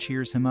room and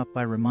cheers him up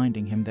by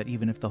reminding him that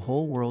even if the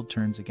whole world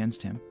turns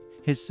against him,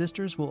 his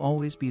sisters will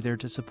always be there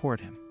to support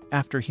him.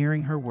 After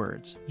hearing her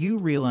words, Yu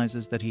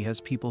realizes that he has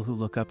people who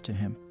look up to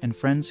him and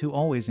friends who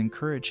always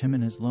encourage him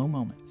in his low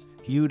moments.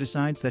 Yu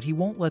decides that he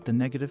won't let the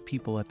negative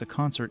people at the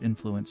concert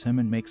influence him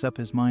and makes up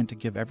his mind to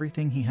give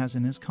everything he has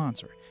in his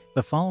concert.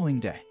 The following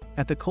day,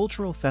 at the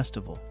cultural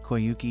festival,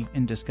 Koyuki,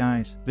 in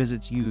disguise,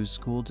 visits Yu's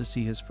school to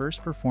see his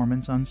first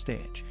performance on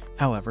stage.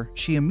 However,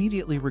 she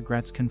immediately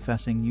regrets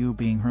confessing Yu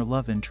being her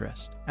love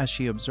interest, as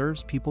she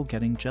observes people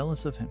getting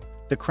jealous of him.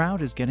 The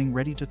crowd is getting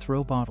ready to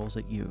throw bottles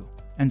at Yu,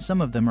 and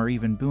some of them are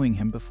even booing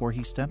him before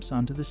he steps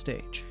onto the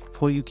stage.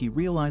 Koyuki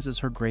realizes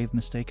her grave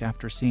mistake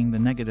after seeing the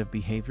negative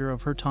behavior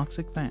of her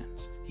toxic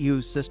fans.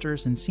 Yu's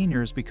sisters and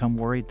seniors become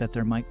worried that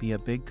there might be a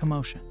big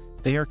commotion.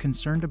 They are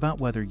concerned about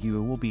whether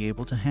Yu will be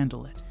able to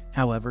handle it.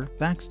 However,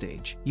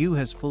 backstage, Yu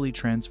has fully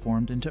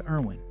transformed into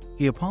Erwin.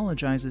 He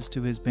apologizes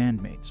to his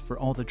bandmates for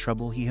all the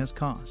trouble he has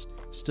caused.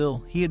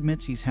 Still, he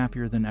admits he's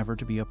happier than ever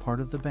to be a part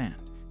of the band.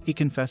 He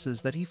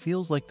confesses that he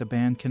feels like the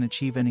band can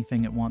achieve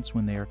anything it wants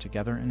when they are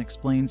together and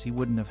explains he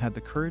wouldn't have had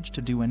the courage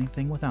to do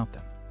anything without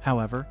them.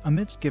 However,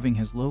 amidst giving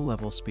his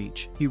low-level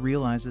speech, he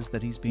realizes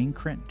that he's being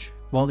cringe.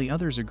 While the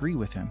others agree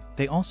with him,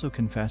 they also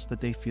confess that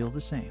they feel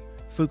the same.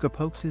 Fuka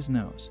pokes his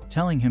nose,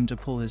 telling him to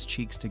pull his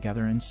cheeks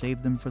together and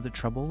save them for the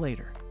trouble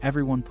later.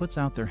 Everyone puts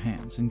out their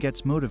hands and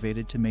gets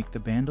motivated to make the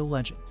band a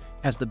legend.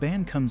 As the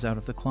band comes out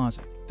of the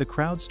closet, the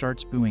crowd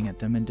starts booing at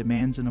them and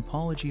demands an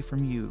apology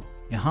from Yu.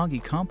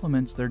 Yahagi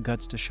compliments their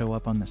guts to show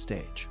up on the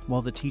stage,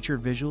 while the teacher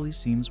visually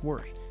seems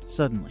worried.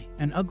 Suddenly,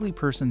 an ugly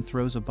person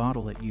throws a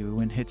bottle at Yu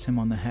and hits him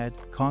on the head,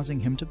 causing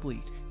him to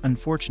bleed.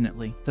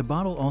 Unfortunately, the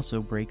bottle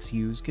also breaks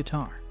Yu's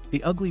guitar.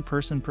 The ugly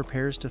person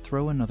prepares to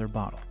throw another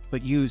bottle,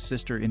 but Yu's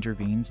sister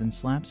intervenes and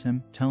slaps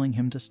him, telling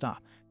him to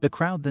stop. The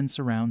crowd then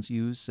surrounds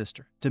Yu's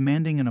sister,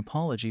 demanding an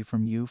apology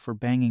from Yu for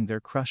banging their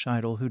crush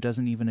idol who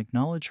doesn't even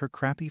acknowledge her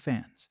crappy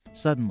fans.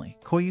 Suddenly,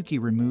 Koyuki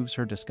removes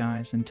her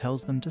disguise and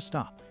tells them to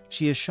stop.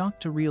 She is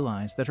shocked to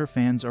realize that her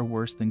fans are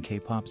worse than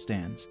K-pop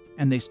stans,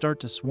 and they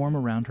start to swarm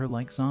around her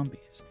like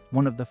zombies.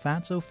 One of the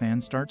Fatso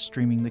fans starts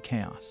streaming the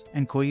chaos,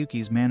 and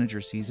Koyuki's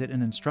manager sees it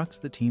and instructs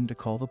the team to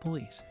call the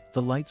police.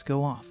 The lights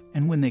go off,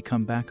 and when they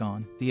come back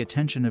on, the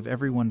attention of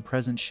everyone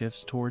present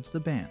shifts towards the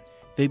band.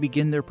 They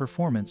begin their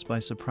performance by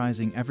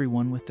surprising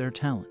everyone with their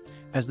talent.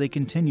 As they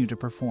continue to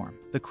perform,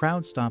 the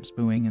crowd stops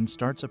booing and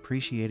starts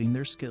appreciating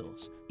their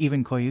skills.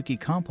 Even Koyuki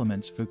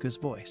compliments Fuka's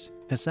voice.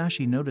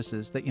 Hisashi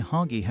notices that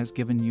Yahagi has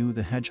given Yu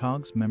the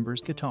Hedgehog's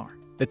member's guitar.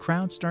 The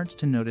crowd starts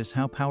to notice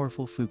how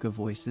powerful Fuka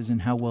voice is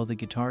and how well the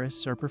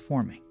guitarists are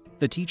performing.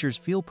 The teachers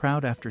feel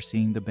proud after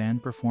seeing the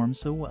band perform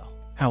so well.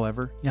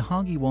 However,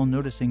 Yahagi, while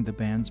noticing the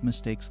band's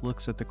mistakes,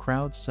 looks at the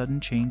crowd's sudden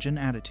change in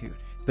attitude.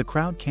 The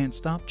crowd can't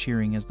stop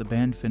cheering as the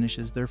band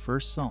finishes their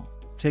first song.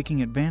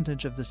 Taking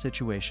advantage of the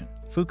situation,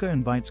 Fuka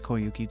invites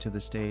Koyuki to the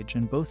stage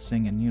and both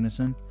sing in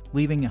unison,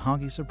 leaving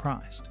Yahagi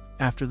surprised.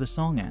 After the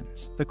song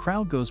ends, the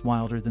crowd goes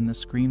wilder than the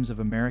screams of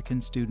American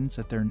students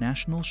at their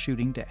National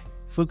Shooting Day.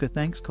 Fuka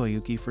thanks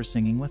Koyuki for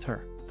singing with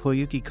her.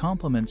 Koyuki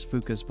compliments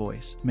Fuka's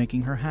voice,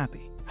 making her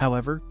happy.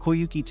 However,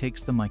 Koyuki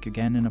takes the mic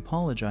again and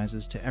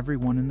apologizes to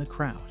everyone in the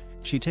crowd.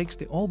 She takes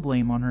all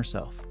blame on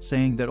herself,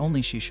 saying that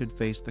only she should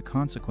face the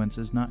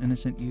consequences, not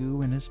innocent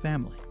Yu and his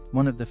family.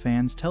 One of the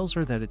fans tells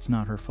her that it's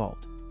not her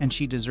fault, and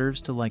she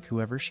deserves to like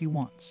whoever she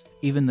wants.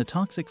 Even the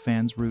toxic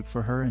fans root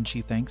for her and she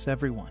thanks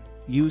everyone.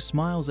 Yu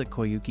smiles at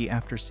Koyuki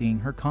after seeing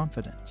her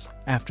confidence.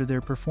 After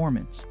their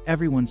performance,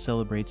 everyone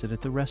celebrates it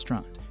at the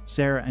restaurant.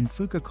 Sarah and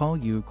Fuka call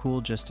Yu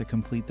cool just to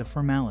complete the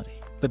formality.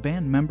 The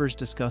band members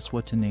discuss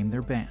what to name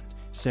their band.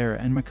 Sarah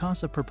and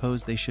Mikasa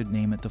propose they should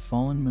name it the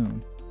Fallen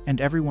Moon, and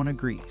everyone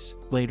agrees.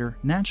 Later,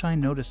 Nachai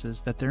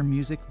notices that their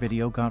music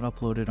video got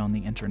uploaded on the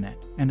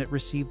internet, and it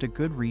received a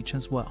good reach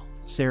as well.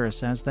 Sarah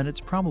says that it's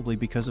probably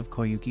because of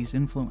Koyuki's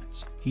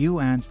influence.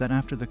 Yu adds that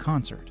after the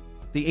concert,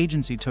 the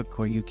agency took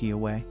Koyuki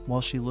away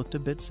while she looked a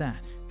bit sad.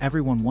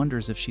 Everyone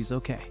wonders if she's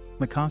okay.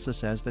 Mikasa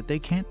says that they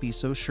can't be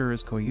so sure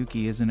as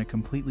Koyuki is in a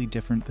completely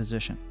different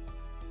position,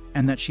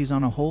 and that she's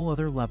on a whole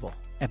other level.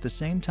 At the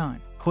same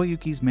time,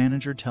 Koyuki's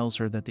manager tells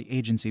her that the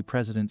agency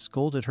president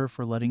scolded her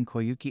for letting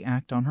Koyuki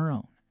act on her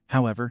own.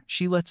 However,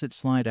 she lets it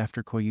slide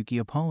after Koyuki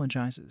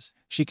apologizes.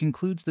 She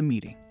concludes the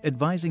meeting,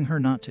 advising her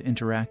not to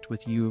interact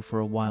with Yu for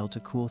a while to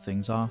cool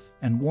things off,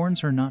 and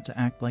warns her not to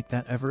act like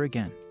that ever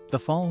again. The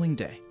following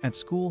day, at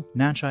school,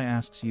 Nachai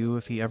asks Yu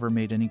if he ever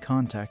made any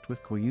contact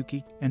with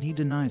Koyuki, and he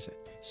denies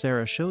it.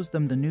 Sarah shows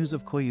them the news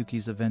of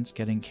Koyuki's events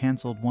getting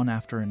cancelled one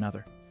after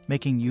another,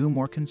 making Yu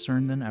more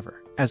concerned than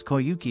ever. As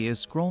Koyuki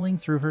is scrolling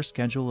through her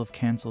schedule of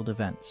cancelled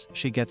events,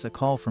 she gets a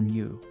call from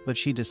Yu, but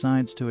she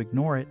decides to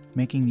ignore it,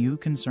 making Yu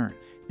concerned.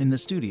 In the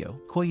studio,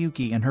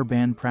 Koyuki and her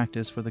band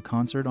practice for the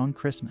concert on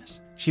Christmas.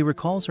 She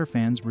recalls her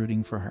fans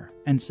rooting for her,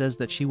 and says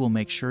that she will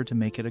make sure to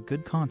make it a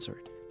good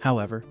concert.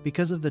 However,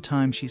 because of the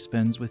time she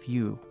spends with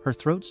Yu, her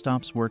throat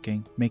stops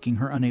working, making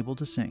her unable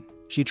to sing.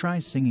 She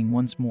tries singing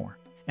once more,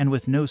 and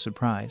with no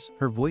surprise,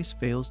 her voice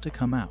fails to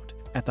come out.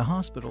 At the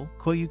hospital,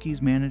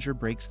 Koyuki's manager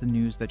breaks the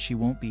news that she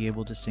won't be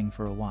able to sing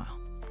for a while,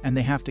 and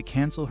they have to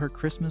cancel her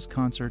Christmas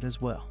concert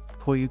as well.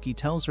 Koyuki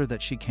tells her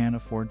that she can't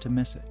afford to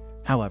miss it.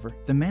 However,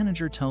 the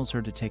manager tells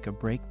her to take a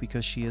break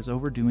because she is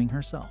overdoing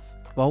herself.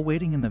 While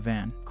waiting in the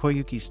van,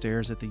 Koyuki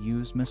stares at the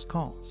Yu's missed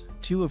calls.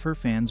 Two of her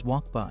fans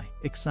walk by,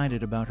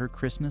 excited about her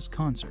Christmas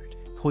concert.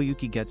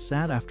 Koyuki gets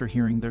sad after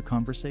hearing their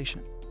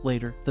conversation.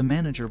 Later, the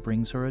manager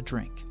brings her a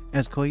drink.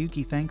 As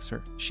Koyuki thanks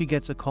her, she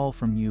gets a call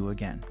from Yu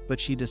again, but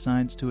she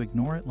decides to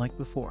ignore it like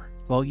before.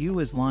 While Yu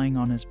is lying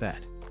on his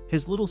bed,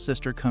 his little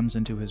sister comes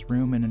into his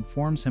room and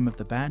informs him of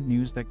the bad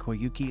news that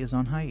Koyuki is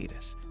on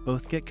hiatus.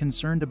 Both get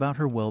concerned about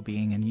her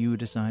well-being and Yu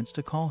decides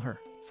to call her.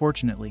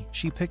 Fortunately,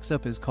 she picks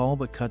up his call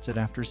but cuts it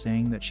after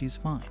saying that she's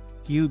fine.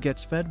 Yu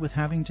gets fed with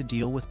having to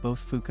deal with both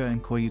Fuka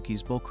and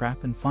Koyuki's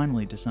bullcrap and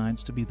finally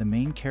decides to be the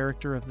main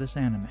character of this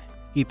anime.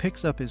 He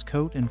picks up his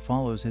coat and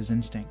follows his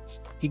instincts.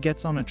 He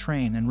gets on a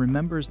train and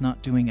remembers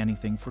not doing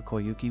anything for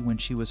Koyuki when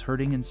she was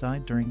hurting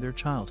inside during their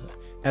childhood.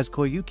 As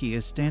Koyuki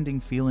is standing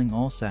feeling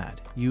all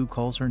sad, Yu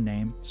calls her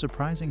name,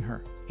 surprising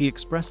her. He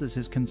expresses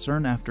his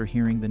concern after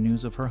hearing the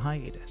news of her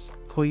hiatus.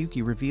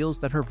 Koyuki reveals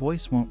that her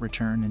voice won't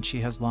return and she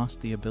has lost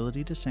the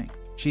ability to sing.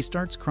 She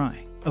starts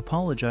crying,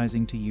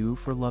 apologizing to Yu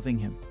for loving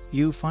him.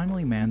 Yu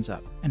finally mans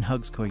up and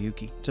hugs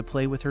Koyuki to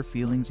play with her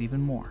feelings even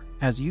more.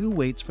 As Yu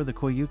waits for the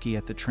Koyuki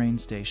at the train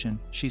station,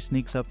 she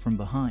sneaks up from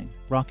behind,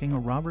 rocking a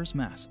robber's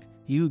mask.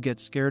 Yu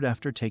gets scared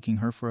after taking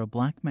her for a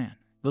black man.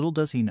 Little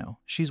does he know,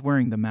 she's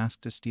wearing the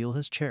mask to steal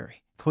his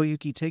cherry.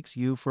 Koyuki takes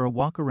Yu for a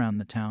walk around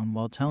the town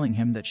while telling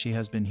him that she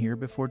has been here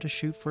before to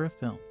shoot for a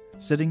film.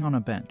 Sitting on a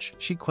bench,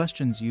 she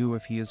questions Yu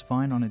if he is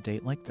fine on a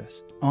date like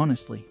this.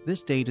 Honestly,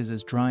 this date is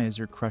as dry as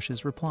your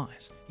crush's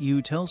replies.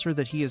 Yu tells her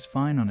that he is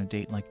fine on a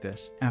date like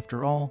this.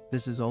 After all,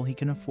 this is all he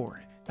can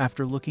afford.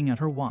 After looking at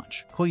her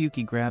watch,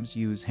 Koyuki grabs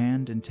Yu's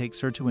hand and takes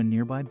her to a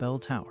nearby bell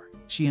tower.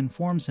 she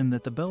informs him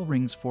that the bell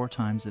rings 4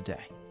 times a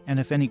day, and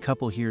if any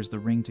couple hears the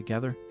ring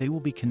together, they will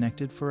be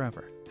connected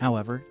forever.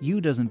 However, Yu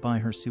doesn't buy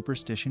her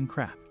superstition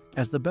crap.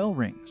 As the bell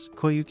rings,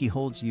 Koyuki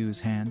holds Yu's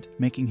hand,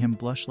 making him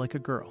blush like a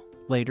girl.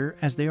 Later,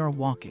 as they are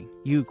walking,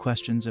 Yu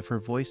questions if her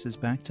voice is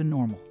back to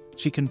normal.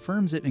 She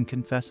confirms it and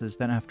confesses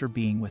that after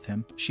being with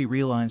him, she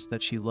realized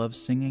that she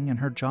loves singing and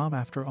her job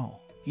after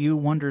all. Yu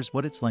wonders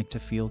what it's like to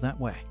feel that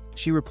way.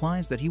 She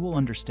replies that he will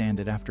understand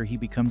it after he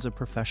becomes a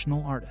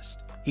professional artist.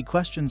 He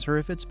questions her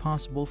if it's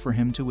possible for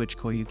him, to which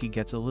Koyuki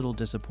gets a little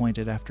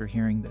disappointed after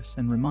hearing this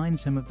and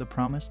reminds him of the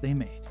promise they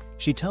made.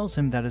 She tells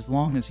him that as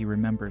long as he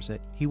remembers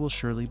it, he will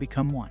surely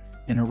become one.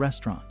 In a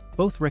restaurant,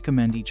 both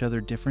recommend each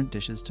other different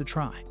dishes to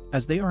try.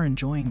 As they are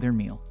enjoying their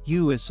meal,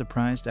 Yu is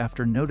surprised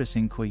after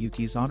noticing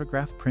Koyuki's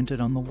autograph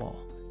printed on the wall.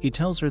 He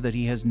tells her that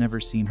he has never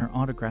seen her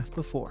autograph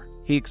before.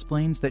 He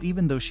explains that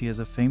even though she is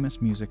a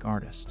famous music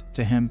artist,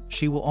 to him,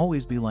 she will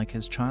always be like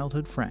his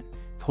childhood friend.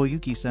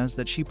 Koyuki says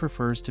that she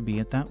prefers to be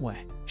it that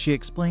way. She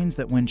explains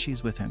that when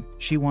she's with him,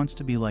 she wants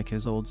to be like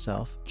his old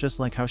self, just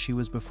like how she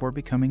was before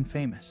becoming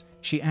famous.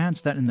 She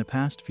adds that in the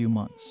past few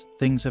months,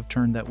 things have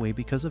turned that way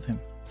because of him.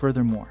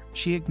 Furthermore,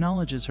 she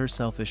acknowledges her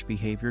selfish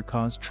behavior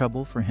caused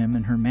trouble for him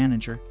and her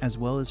manager, as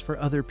well as for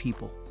other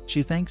people.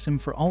 She thanks him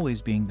for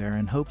always being there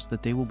and hopes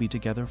that they will be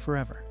together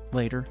forever.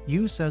 Later,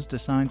 Yu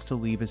decides to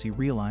leave as he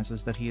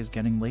realizes that he is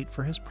getting late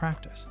for his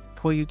practice.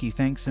 Koyuki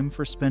thanks him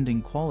for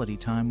spending quality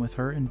time with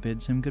her and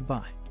bids him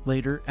goodbye.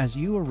 Later, as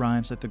Yu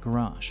arrives at the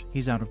garage,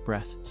 he's out of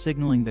breath,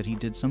 signaling that he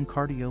did some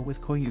cardio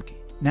with Koyuki.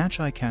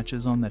 Nachai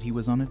catches on that he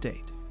was on a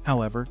date.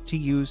 However, to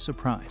Yu's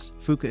surprise,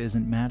 Fuka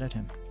isn't mad at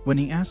him. When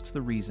he asks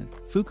the reason,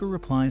 Fuka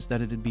replies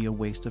that it'd be a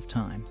waste of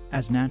time,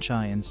 as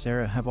Nachai and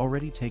Sarah have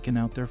already taken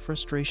out their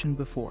frustration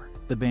before.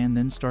 The band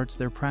then starts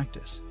their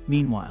practice.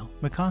 Meanwhile,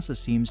 Mikasa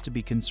seems to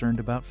be concerned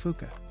about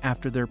Fuka.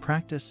 After their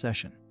practice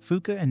session,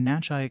 Fuka and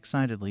Nachai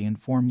excitedly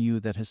inform Yu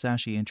that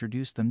Hisashi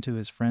introduced them to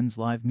his friend's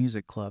live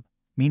music club,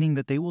 meaning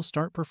that they will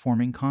start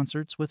performing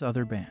concerts with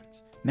other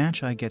bands.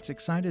 Nachai gets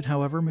excited,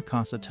 however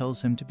Mikasa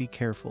tells him to be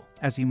careful,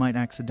 as he might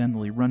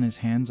accidentally run his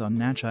hands on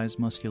Nachai's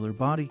muscular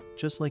body,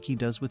 just like he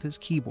does with his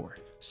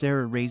keyboard.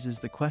 Sarah raises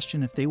the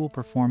question if they will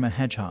perform a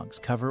Hedgehog's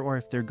cover or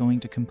if they're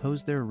going to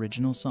compose their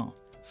original song.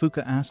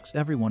 Fuka asks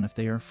everyone if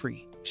they are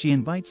free. She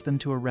invites them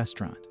to a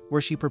restaurant,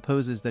 where she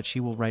proposes that she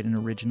will write an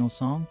original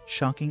song,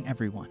 shocking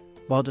everyone.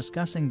 While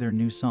discussing their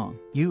new song,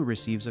 Yu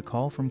receives a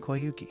call from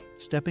Koyuki.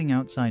 Stepping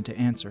outside to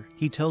answer,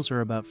 he tells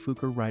her about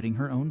Fuka writing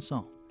her own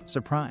song.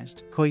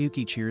 Surprised,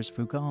 Koyuki cheers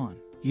Fuka on.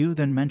 Yu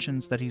then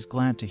mentions that he's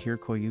glad to hear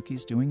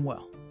Koyuki's doing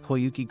well.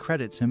 Koyuki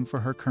credits him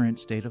for her current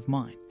state of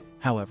mind.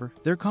 However,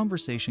 their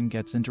conversation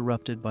gets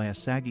interrupted by a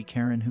saggy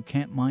Karen who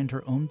can't mind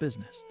her own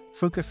business.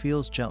 Fuka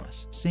feels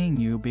jealous, seeing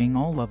Yu being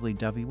all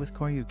lovey-dovey with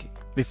Koyuki.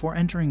 Before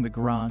entering the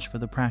garage for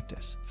the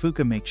practice,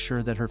 Fuka makes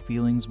sure that her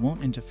feelings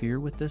won't interfere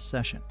with this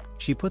session.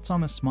 She puts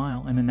on a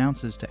smile and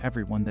announces to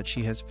everyone that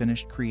she has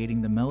finished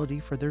creating the melody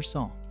for their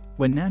song.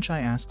 When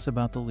Nachai asks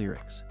about the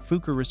lyrics,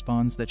 Fuka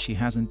responds that she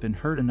hasn't been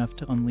heard enough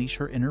to unleash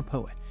her inner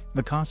poet.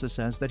 Mikasa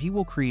says that he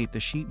will create the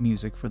sheet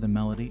music for the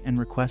melody and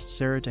requests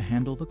Sarah to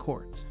handle the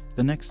chords.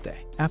 The next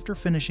day, after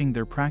finishing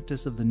their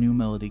practice of the new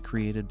melody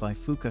created by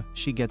Fuka,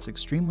 she gets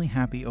extremely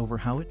happy over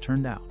how it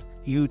turned out.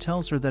 Yu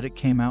tells her that it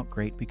came out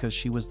great because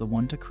she was the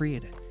one to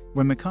create it.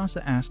 When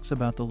Mikasa asks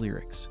about the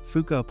lyrics,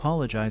 Fuka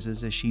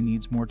apologizes as she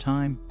needs more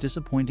time,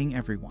 disappointing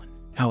everyone.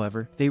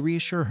 However, they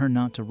reassure her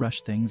not to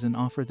rush things and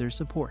offer their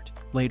support.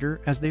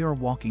 Later, as they are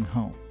walking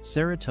home,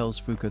 Sarah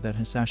tells Fuka that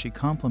Hisashi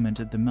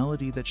complimented the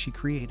melody that she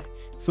created.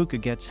 Fuka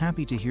gets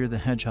happy to hear the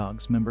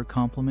Hedgehog's member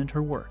compliment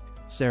her work.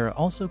 Sarah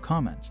also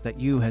comments that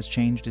Yu has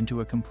changed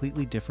into a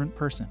completely different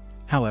person.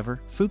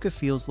 However, Fuka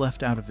feels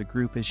left out of the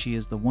group as she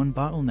is the one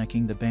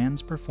bottlenecking the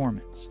band's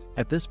performance.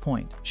 At this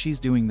point,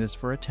 she's doing this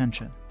for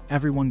attention.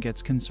 Everyone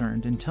gets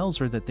concerned and tells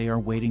her that they are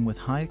waiting with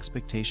high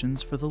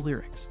expectations for the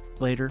lyrics.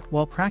 Later,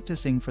 while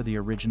practicing for the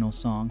original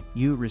song,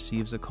 Yu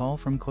receives a call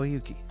from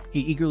Koyuki.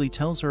 He eagerly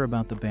tells her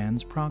about the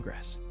band's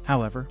progress.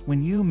 However,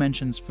 when Yu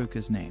mentions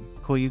Fuka's name,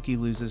 Koyuki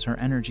loses her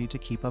energy to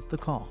keep up the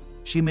call.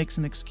 She makes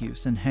an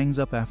excuse and hangs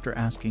up after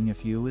asking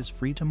if Yu is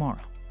free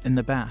tomorrow. In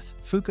the bath,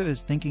 Fuka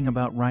is thinking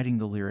about writing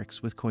the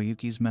lyrics with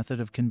Koyuki's method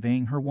of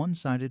conveying her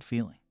one-sided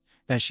feeling.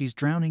 As she's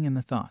drowning in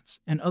the thoughts,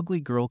 an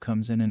ugly girl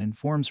comes in and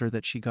informs her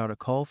that she got a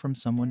call from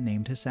someone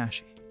named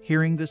Hisashi.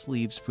 Hearing this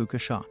leaves Fuka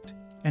shocked,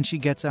 and she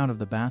gets out of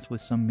the bath with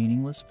some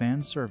meaningless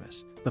fan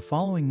service. The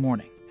following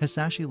morning,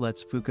 Hisashi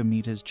lets Fuka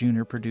meet his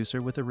junior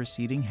producer with a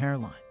receding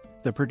hairline.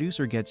 The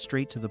producer gets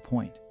straight to the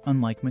point,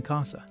 unlike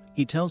Mikasa.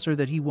 He tells her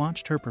that he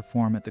watched her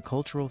perform at the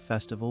cultural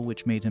festival,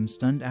 which made him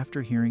stunned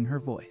after hearing her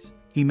voice.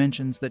 He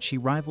mentions that she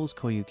rivals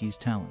Koyuki's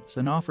talents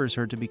and offers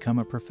her to become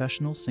a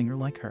professional singer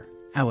like her.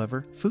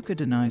 However, Fuka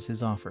denies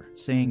his offer,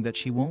 saying that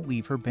she won't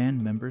leave her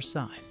band member's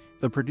side.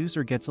 The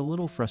producer gets a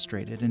little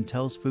frustrated and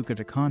tells Fuka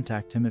to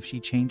contact him if she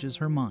changes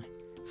her mind.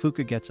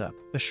 Fuka gets up,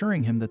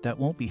 assuring him that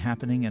won't be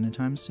happening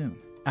anytime soon.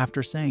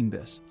 After saying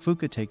this,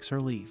 Fuka takes her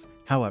leave.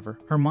 However,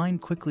 her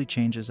mind quickly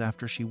changes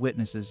after she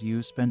witnesses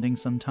Yu spending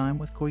some time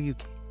with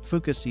Koyuki.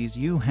 Fuka sees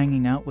Yu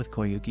hanging out with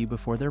Koyuki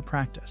before their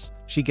practice.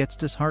 She gets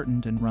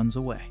disheartened and runs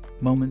away.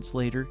 Moments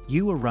later,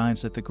 Yu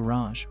arrives at the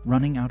garage,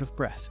 running out of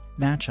breath.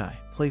 Nachai,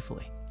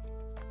 playfully,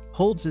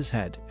 holds his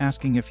head,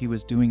 asking if he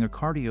was doing a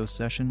cardio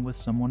session with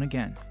someone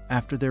again.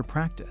 After their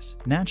practice,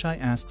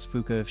 Nachai asks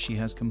Fuka if she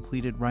has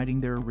completed writing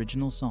their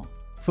original song.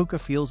 Fuka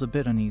feels a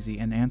bit uneasy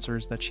and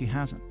answers that she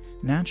hasn't.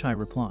 Nachai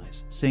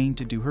replies, saying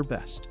to do her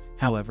best.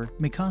 However,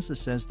 Mikasa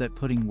says that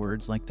putting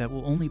words like that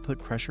will only put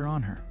pressure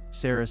on her.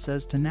 Sarah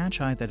says to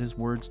Nachai that his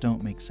words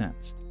don't make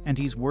sense, and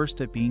he's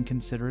worst at being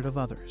considerate of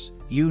others.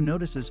 Yu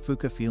notices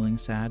Fuka feeling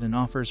sad and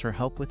offers her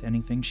help with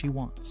anything she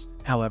wants.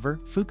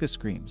 However, Fuka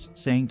screams,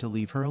 saying to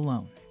leave her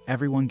alone.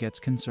 Everyone gets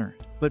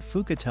concerned, but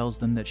Fuka tells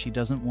them that she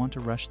doesn't want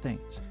to rush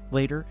things.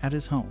 Later, at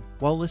his home,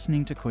 while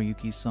listening to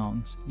Koyuki's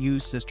songs,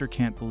 Yu's sister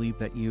can't believe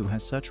that Yu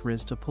has such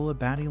riz to pull a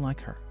baddie like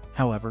her.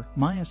 However,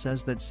 Maya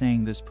says that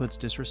saying this puts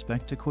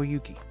disrespect to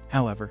Koyuki.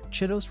 However,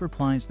 Chitos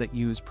replies that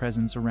Yu's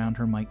presence around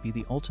her might be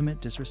the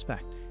ultimate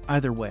disrespect.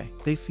 Either way,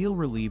 they feel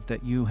relieved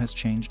that Yu has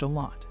changed a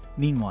lot.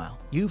 Meanwhile,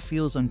 Yu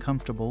feels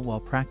uncomfortable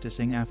while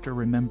practicing after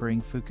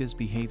remembering Fuka's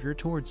behavior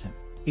towards him.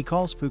 He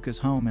calls Fuka's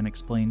home and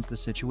explains the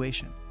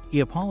situation.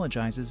 He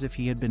apologizes if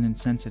he had been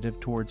insensitive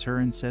towards her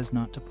and says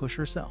not to push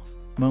herself.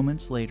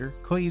 Moments later,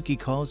 Koyuki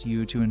calls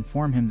Yu to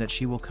inform him that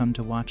she will come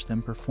to watch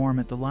them perform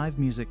at the live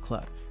music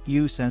club.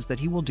 Yu says that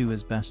he will do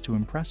his best to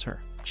impress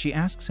her. She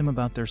asks him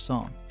about their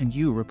song, and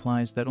Yu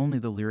replies that only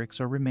the lyrics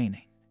are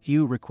remaining.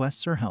 Yu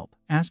requests her help,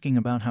 asking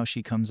about how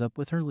she comes up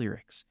with her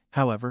lyrics.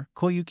 However,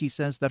 Koyuki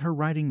says that her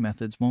writing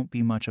methods won't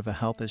be much of a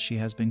help as she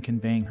has been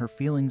conveying her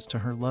feelings to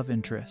her love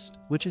interest,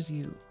 which is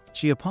Yu.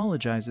 She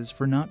apologizes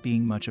for not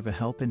being much of a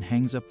help and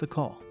hangs up the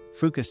call.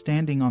 Fuka,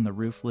 standing on the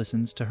roof,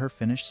 listens to her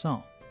finished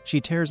song. She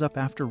tears up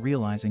after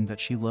realizing that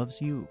she loves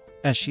Yu.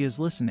 As she is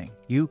listening,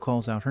 Yu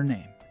calls out her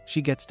name.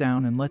 She gets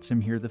down and lets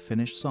him hear the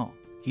finished song.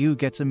 Yu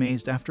gets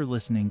amazed after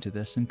listening to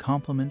this and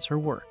compliments her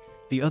work.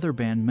 The other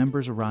band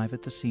members arrive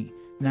at the scene.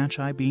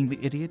 Nachai, being the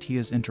idiot he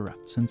is,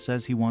 interrupts and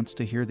says he wants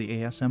to hear the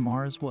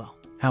ASMR as well.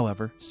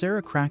 However,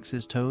 Sarah cracks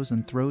his toes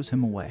and throws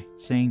him away,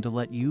 saying to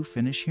let Yu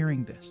finish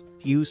hearing this.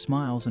 Yu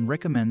smiles and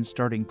recommends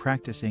starting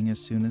practicing as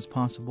soon as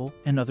possible,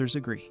 and others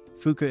agree.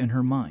 Fuka, in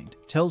her mind,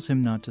 tells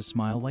him not to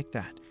smile like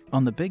that.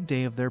 On the big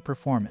day of their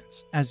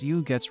performance, as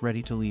Yu gets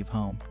ready to leave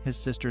home, his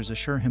sisters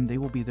assure him they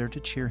will be there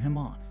to cheer him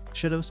on.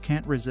 Chitos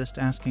can't resist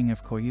asking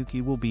if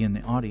Koyuki will be in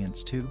the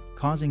audience too,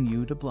 causing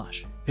Yu to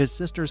blush. His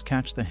sisters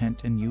catch the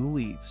hint and Yu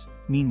leaves.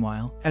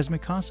 Meanwhile, as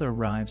Mikasa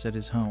arrives at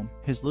his home,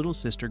 his little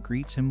sister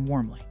greets him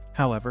warmly.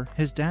 However,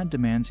 his dad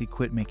demands he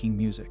quit making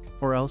music,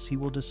 or else he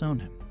will disown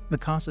him.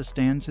 Mikasa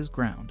stands his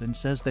ground and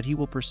says that he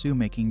will pursue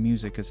making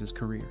music as his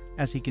career,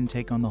 as he can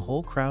take on the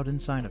whole crowd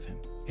inside of him.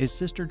 His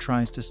sister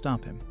tries to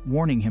stop him,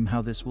 warning him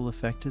how this will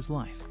affect his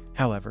life.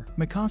 However,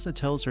 Mikasa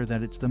tells her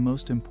that it's the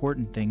most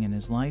important thing in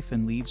his life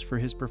and leaves for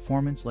his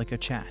performance like a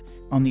chat.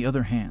 On the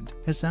other hand,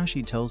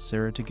 Hisashi tells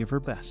Sarah to give her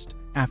best.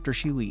 After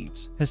she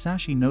leaves,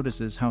 Hisashi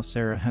notices how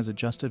Sarah has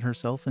adjusted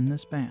herself in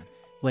this band.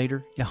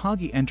 Later,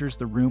 Yahagi enters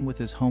the room with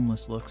his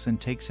homeless looks and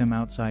takes him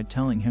outside,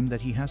 telling him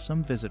that he has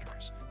some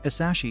visitors.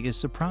 Hisashi is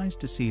surprised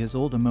to see his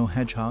old Amo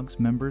Hedgehog's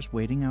members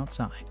waiting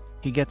outside.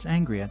 He gets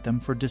angry at them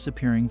for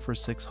disappearing for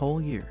 6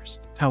 whole years.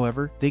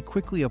 However, they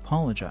quickly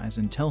apologize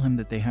and tell him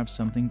that they have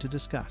something to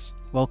discuss.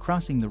 While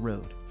crossing the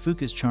road,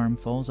 Fuka's charm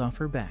falls off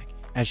her back.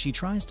 As she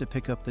tries to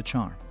pick up the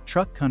charm,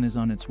 Truck-kun is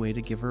on its way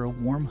to give her a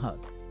warm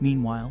hug.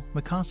 Meanwhile,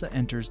 Mikasa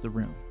enters the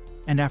room,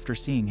 and after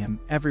seeing him,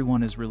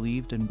 everyone is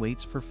relieved and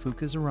waits for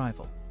Fuka's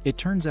arrival. It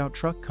turns out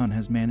Truck-kun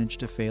has managed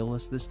to fail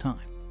us this time.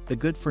 The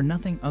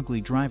good-for-nothing ugly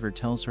driver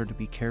tells her to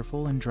be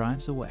careful and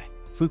drives away.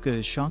 Fuka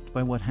is shocked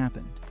by what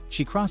happened.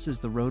 She crosses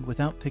the road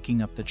without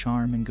picking up the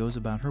charm and goes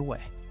about her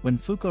way. When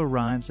Fuka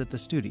arrives at the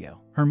studio,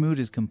 her mood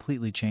is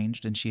completely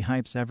changed and she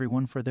hypes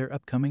everyone for their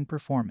upcoming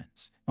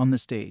performance. On the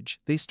stage,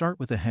 they start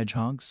with a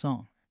Hedgehog's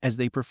song. As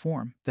they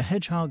perform, the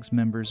Hedgehog's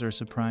members are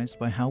surprised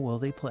by how well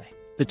they play.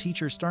 The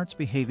teacher starts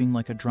behaving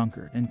like a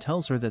drunkard and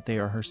tells her that they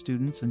are her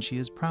students and she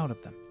is proud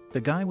of them.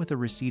 The guy with a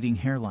receding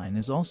hairline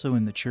is also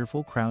in the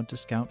cheerful crowd to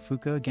scout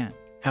Fuka again.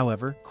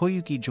 However,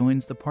 Koyuki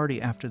joins the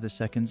party after the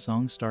second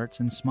song starts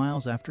and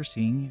smiles after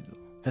seeing Yu.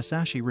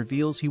 Hisashi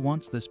reveals he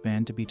wants this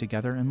band to be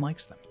together and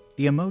likes them.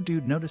 The Amo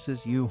dude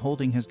notices Yu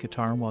holding his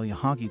guitar while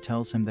Yahagi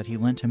tells him that he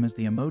lent him as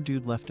the Amo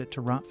dude left it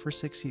to rot for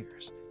 6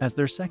 years. As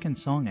their second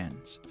song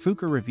ends,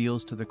 Fuka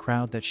reveals to the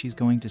crowd that she's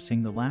going to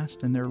sing the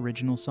last in their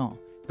original song.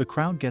 The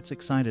crowd gets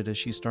excited as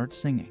she starts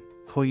singing.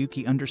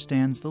 Koyuki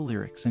understands the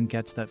lyrics and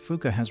gets that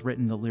Fuka has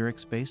written the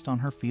lyrics based on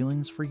her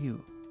feelings for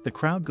Yu. The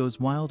crowd goes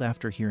wild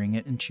after hearing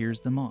it and cheers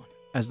them on.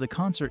 As the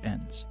concert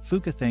ends,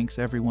 Fuka thanks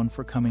everyone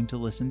for coming to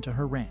listen to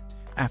her rant.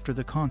 After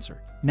the concert,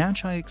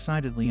 Nachai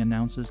excitedly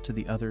announces to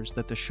the others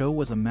that the show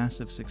was a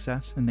massive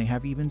success and they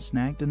have even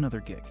snagged another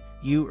gig.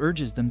 Yu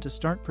urges them to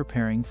start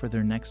preparing for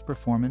their next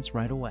performance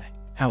right away.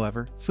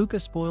 However, Fuka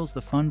spoils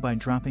the fun by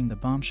dropping the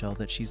bombshell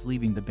that she's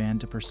leaving the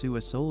band to pursue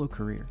a solo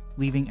career,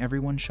 leaving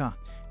everyone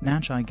shocked.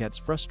 Nachai gets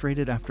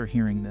frustrated after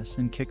hearing this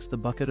and kicks the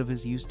bucket of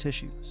his used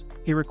tissues.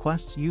 He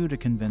requests Yu to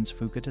convince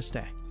Fuka to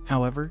stay.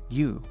 However,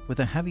 Yu, with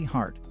a heavy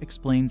heart,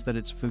 explains that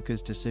it's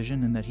Fuka's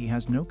decision and that he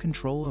has no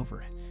control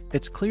over it.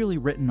 It's clearly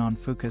written on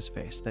Fuka's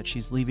face that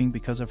she's leaving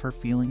because of her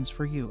feelings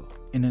for Yu.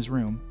 In his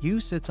room,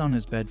 Yu sits on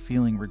his bed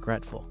feeling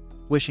regretful,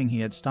 wishing he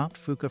had stopped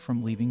Fuka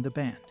from leaving the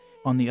band.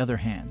 On the other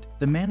hand,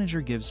 the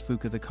manager gives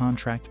Fuka the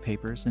contract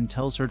papers and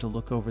tells her to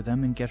look over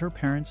them and get her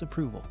parents'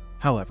 approval.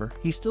 However,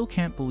 he still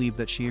can't believe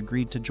that she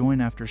agreed to join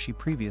after she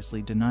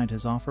previously denied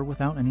his offer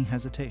without any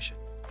hesitation.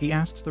 He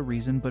asks the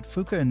reason, but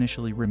Fuka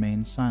initially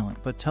remains silent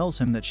but tells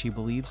him that she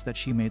believes that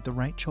she made the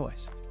right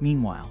choice.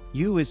 Meanwhile,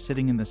 Yu is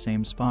sitting in the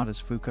same spot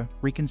as Fuka,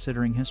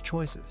 reconsidering his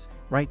choices.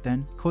 Right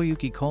then,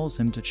 Koyuki calls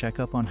him to check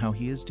up on how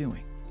he is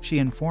doing. She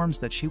informs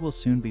that she will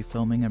soon be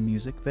filming a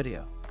music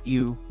video.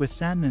 Yu, with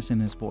sadness in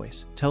his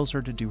voice, tells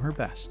her to do her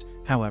best.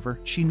 However,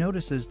 she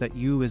notices that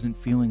Yu isn't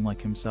feeling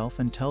like himself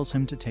and tells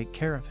him to take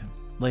care of him.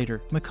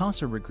 Later,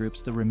 Mikasa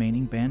regroups the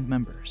remaining band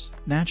members.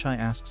 Nachai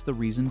asks the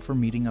reason for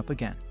meeting up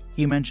again.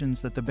 He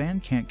mentions that the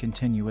band can't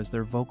continue as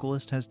their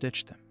vocalist has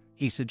ditched them.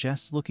 He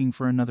suggests looking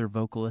for another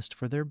vocalist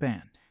for their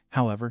band.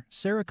 However,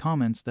 Sarah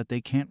comments that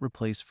they can't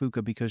replace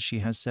Fuka because she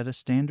has set a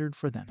standard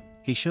for them.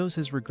 He shows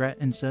his regret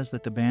and says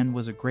that the band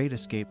was a great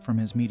escape from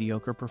his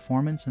mediocre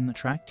performance in the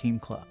track team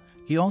club.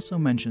 He also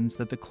mentions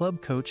that the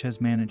club coach has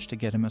managed to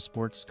get him a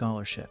sports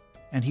scholarship,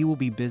 and he will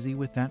be busy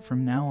with that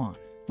from now on.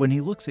 When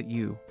he looks at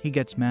Yu, he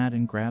gets mad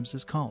and grabs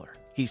his collar.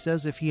 He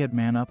says if he had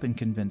man up and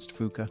convinced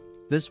Fuka,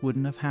 this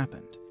wouldn't have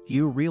happened.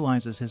 Yu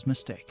realizes his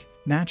mistake.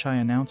 Nachai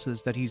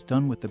announces that he's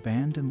done with the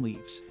band and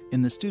leaves.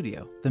 In the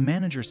studio, the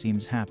manager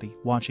seems happy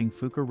watching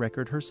Fuka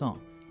record her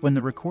song. When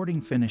the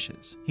recording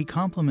finishes, he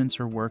compliments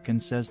her work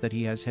and says that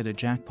he has hit a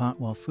jackpot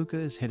while Fuka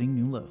is hitting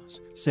new lows.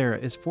 Sarah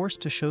is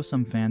forced to show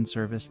some fan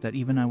service that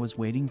even I was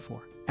waiting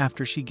for.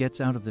 After she gets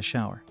out of the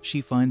shower,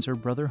 she finds her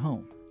brother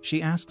home.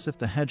 She asks if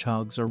the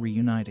hedgehogs are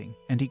reuniting,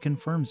 and he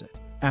confirms it.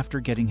 After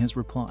getting his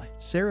reply,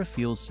 Sarah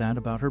feels sad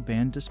about her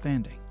band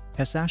disbanding.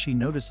 Hisashi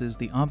notices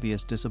the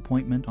obvious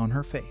disappointment on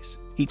her face.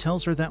 He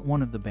tells her that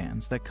one of the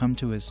bands that come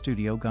to his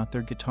studio got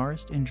their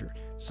guitarist injured.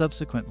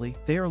 Subsequently,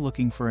 they are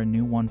looking for a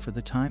new one for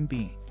the time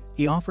being.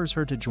 He offers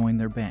her to join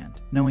their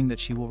band, knowing that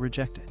she will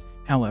reject it.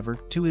 However,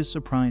 to his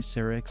surprise,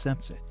 Sarah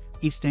accepts it.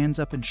 He stands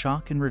up in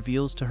shock and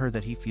reveals to her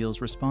that he feels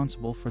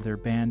responsible for their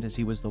band as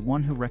he was the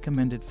one who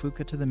recommended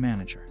Fuka to the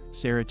manager.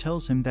 Sarah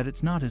tells him that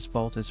it's not his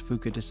fault as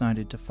Fuka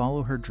decided to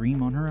follow her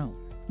dream on her own.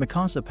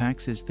 Mikasa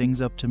packs his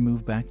things up to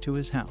move back to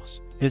his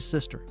house. His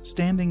sister,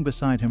 standing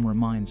beside him,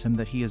 reminds him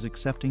that he is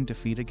accepting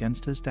defeat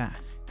against his dad.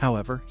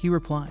 However, he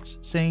replies,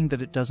 saying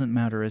that it doesn't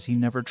matter as he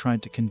never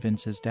tried to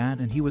convince his dad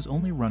and he was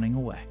only running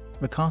away.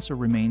 Mikasa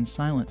remains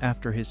silent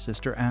after his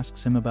sister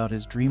asks him about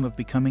his dream of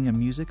becoming a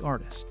music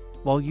artist.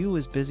 While Yu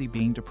is busy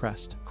being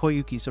depressed,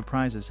 Koyuki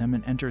surprises him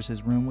and enters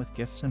his room with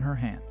gifts in her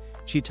hand.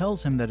 She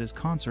tells him that his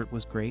concert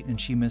was great and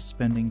she missed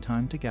spending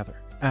time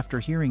together. After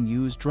hearing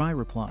Yu's dry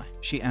reply,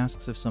 she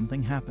asks if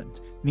something happened.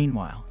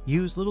 Meanwhile,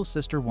 Yu's little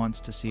sister wants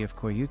to see if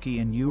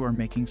Koyuki and Yu are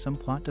making some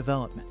plot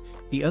development.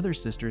 The other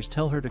sisters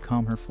tell her to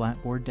calm her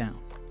flatboard down.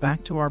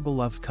 Back to our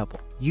beloved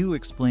couple, Yu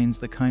explains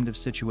the kind of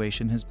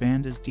situation his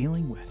band is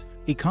dealing with.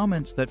 He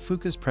comments that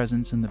Fuka's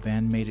presence in the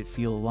band made it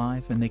feel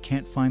alive and they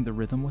can't find the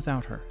rhythm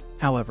without her.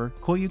 However,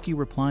 Koyuki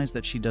replies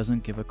that she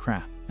doesn't give a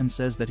crap and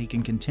says that he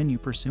can continue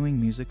pursuing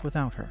music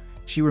without her.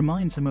 She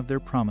reminds him of their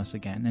promise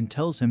again and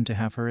tells him to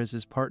have her as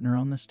his partner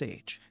on the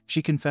stage.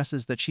 She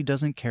confesses that she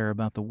doesn't care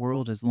about the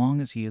world as long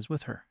as he is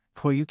with her.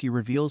 Koyuki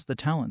reveals the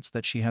talents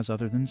that she has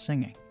other than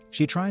singing.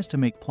 She tries to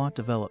make plot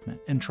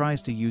development and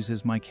tries to use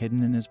his mic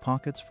hidden in his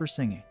pockets for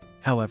singing.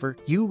 However,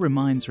 Yu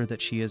reminds her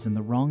that she is in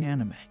the wrong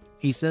anime.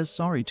 He says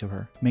sorry to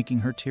her, making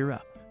her tear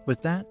up.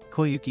 With that,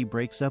 Koyuki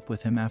breaks up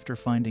with him after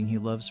finding he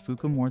loves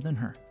Fuka more than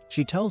her.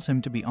 She tells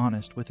him to be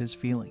honest with his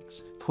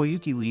feelings.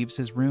 Koyuki leaves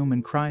his room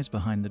and cries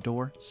behind the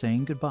door,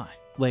 saying goodbye.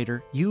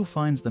 Later, Yu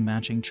finds the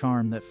matching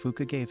charm that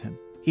Fuka gave him.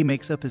 He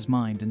makes up his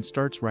mind and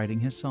starts writing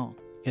his song.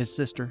 His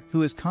sister,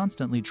 who is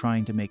constantly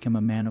trying to make him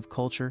a man of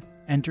culture,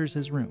 enters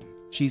his room.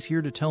 She's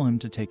here to tell him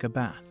to take a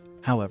bath.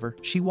 However,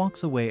 she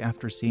walks away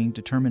after seeing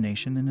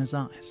determination in his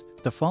eyes.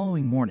 The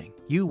following morning,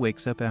 Yu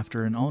wakes up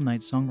after an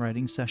all-night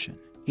songwriting session.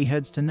 He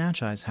heads to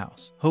Nachai's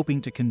house, hoping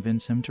to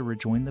convince him to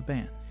rejoin the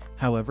band.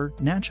 However,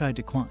 Nachai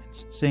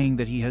declines, saying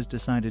that he has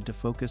decided to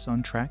focus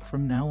on track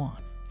from now on.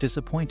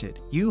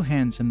 Disappointed, Yu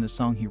hands him the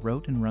song he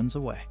wrote and runs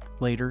away.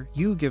 Later,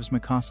 Yu gives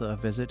Mikasa a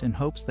visit and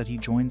hopes that he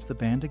joins the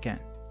band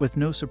again. With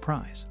no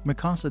surprise,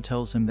 Mikasa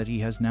tells him that he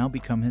has now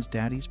become his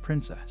daddy's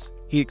princess.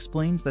 He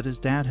explains that his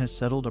dad has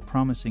settled a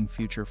promising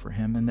future for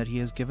him and that he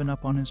has given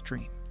up on his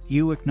dream.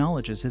 Yu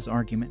acknowledges his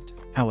argument.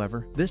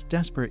 However, this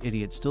desperate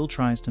idiot still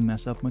tries to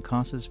mess up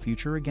Mikasa's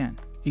future again.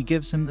 He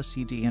gives him the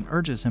CD and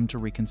urges him to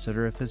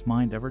reconsider if his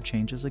mind ever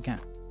changes again.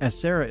 As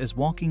Sarah is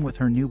walking with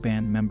her new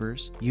band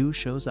members, Yu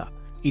shows up.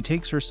 He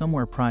takes her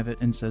somewhere private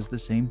and says the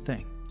same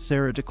thing.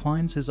 Sarah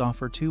declines his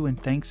offer too and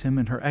thanks him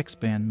and her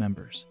ex-band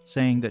members,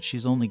 saying that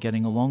she's only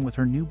getting along with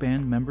her new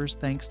band members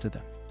thanks to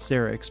them.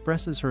 Sarah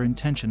expresses her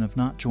intention of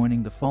not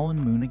joining the Fallen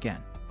Moon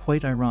again.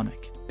 Quite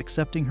ironic.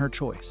 Accepting her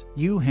choice,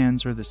 Yu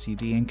hands her the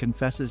CD and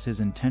confesses his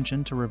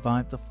intention to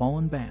revive the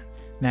fallen band.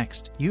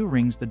 Next, Yu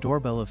rings the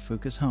doorbell of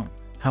Fuka's home.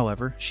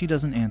 However, she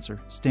doesn't answer,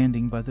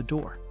 standing by the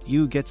door.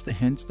 Yu gets the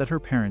hints that her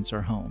parents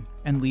are home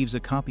and leaves a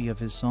copy of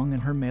his song in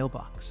her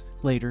mailbox.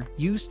 Later,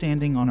 Yu,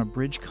 standing on a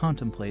bridge,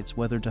 contemplates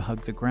whether to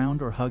hug the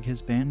ground or hug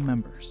his band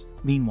members.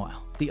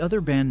 Meanwhile, the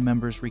other band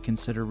members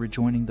reconsider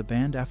rejoining the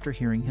band after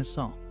hearing his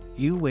song.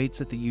 Yu waits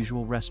at the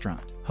usual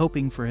restaurant,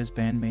 hoping for his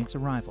bandmate's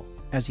arrival.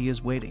 As he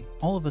is waiting,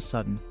 all of a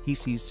sudden, he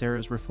sees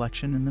Sarah's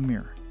reflection in the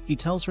mirror. He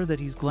tells her that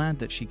he's glad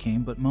that she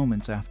came, but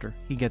moments after,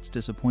 he gets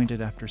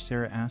disappointed after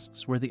Sarah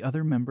asks where the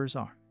other members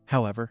are.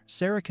 However,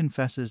 Sarah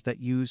confesses that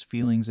Yu's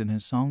feelings in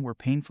his song were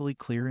painfully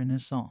clear in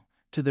his song.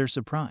 To their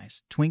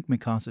surprise, Twink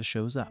Mikasa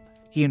shows up.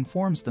 He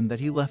informs them that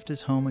he left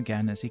his home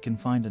again as he can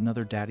find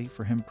another daddy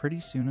for him pretty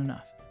soon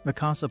enough.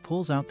 Mikasa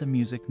pulls out the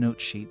music note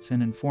sheets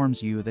and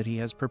informs Yu that he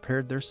has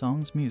prepared their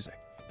song's music.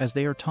 As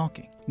they are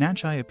talking,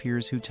 Nachai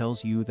appears, who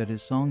tells Yu that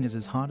his song is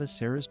as hot as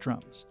Sarah's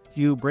drums.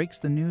 Yu breaks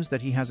the news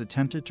that he has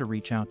attempted to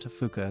reach out to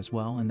Fuka as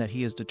well and that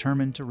he is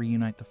determined to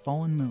reunite the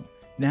fallen moon.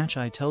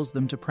 Nachai tells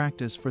them to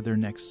practice for their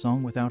next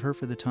song without her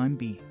for the time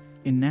being.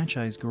 In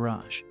Nachai's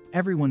garage,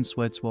 everyone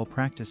sweats while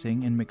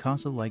practicing and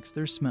Mikasa likes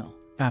their smell.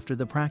 After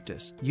the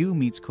practice, Yu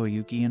meets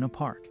Koyuki in a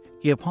park.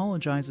 He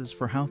apologizes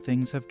for how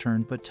things have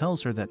turned but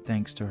tells her that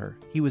thanks to her,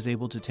 he was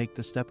able to take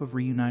the step of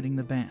reuniting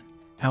the band.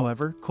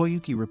 However,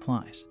 Koyuki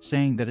replies,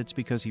 saying that it's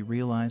because he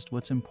realized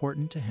what's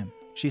important to him.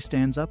 She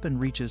stands up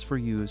and reaches for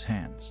Yu's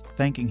hands,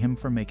 thanking him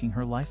for making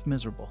her life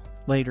miserable.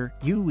 Later,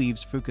 Yu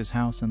leaves Fuka's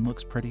house and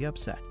looks pretty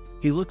upset.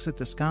 He looks at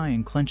the sky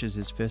and clenches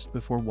his fist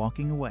before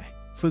walking away.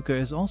 Fuka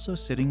is also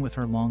sitting with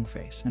her long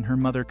face, and her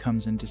mother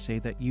comes in to say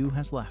that Yu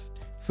has left.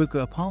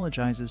 Fuka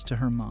apologizes to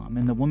her mom,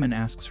 and the woman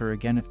asks her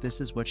again if this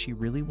is what she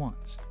really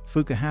wants.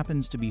 Fuka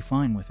happens to be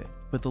fine with it,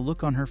 but the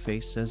look on her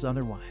face says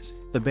otherwise.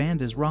 The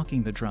band is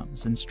rocking the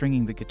drums and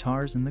stringing the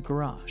guitars in the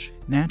garage.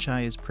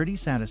 Nachai is pretty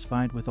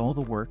satisfied with all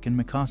the work, and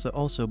Mikasa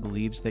also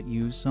believes that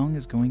Yu's song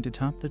is going to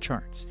top the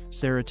charts.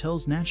 Sarah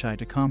tells Nachai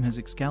to calm his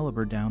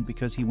Excalibur down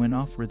because he went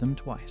off rhythm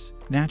twice.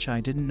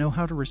 Nachai didn't know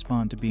how to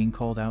respond to being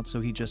called out,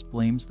 so he just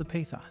blames the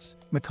pathos.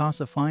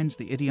 Mikasa finds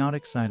the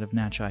idiotic side of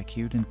Nachai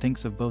cute and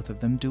thinks of both of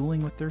them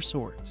dueling with their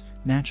swords.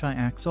 Nachai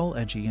acts all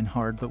edgy and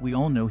hard, but we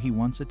all know he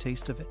wants a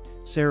taste of it.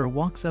 Sarah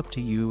walks up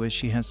to Yu as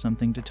she has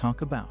something to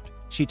talk about.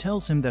 She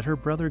tells him that her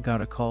brother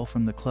got a call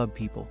from the club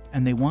people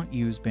and they want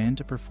Yu's band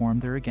to perform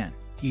there again.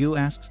 Yu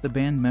asks the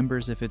band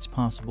members if it's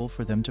possible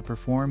for them to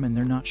perform and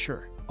they're not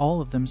sure.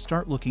 All of them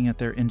start looking at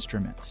their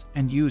instruments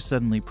and Yu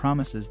suddenly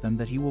promises them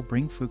that he will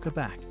bring Fuka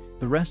back.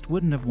 The rest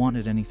wouldn't have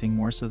wanted anything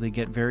more, so they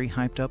get very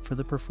hyped up for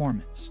the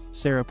performance.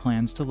 Sarah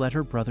plans to let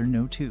her brother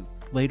know too.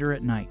 Later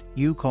at night,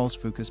 Yu calls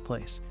Fuka's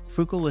place.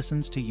 Fuka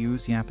listens to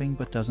Yu's yapping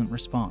but doesn't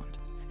respond.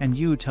 And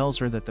Yu tells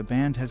her that the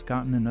band has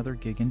gotten another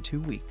gig in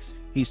 2 weeks.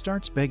 He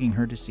starts begging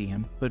her to see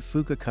him, but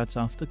Fuka cuts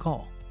off the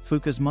call.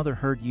 Fuka's mother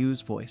heard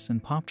Yu's voice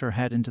and popped her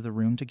head into the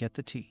room to get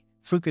the tea.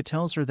 Fuka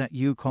tells her that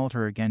Yu called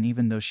her again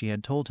even though she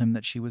had told him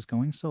that she was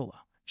going solo.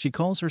 She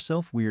calls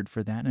herself weird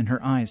for that, and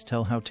her eyes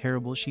tell how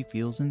terrible she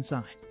feels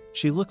inside.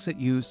 She looks at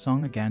Yu's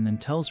song again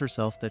and tells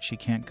herself that she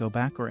can't go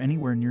back or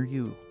anywhere near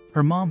Yu.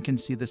 Her mom can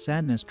see the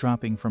sadness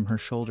dropping from her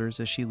shoulders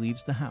as she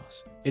leaves the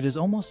house. It is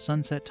almost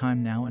sunset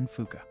time now, and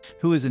Fuka,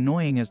 who is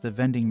annoying as the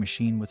vending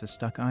machine with a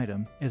stuck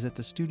item, is at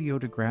the studio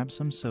to grab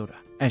some soda.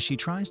 As she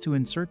tries to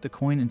insert the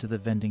coin into the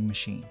vending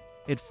machine,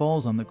 it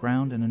falls on the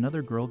ground and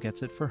another girl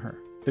gets it for her.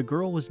 The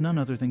girl was none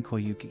other than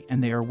Koyuki,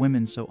 and they are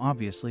women, so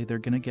obviously they're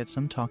gonna get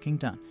some talking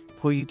done.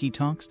 Koyuki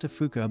talks to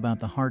Fuka about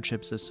the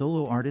hardships a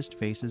solo artist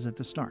faces at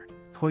the start.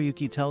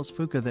 Koyuki tells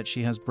Fuka that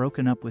she has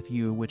broken up with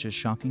Yu, which is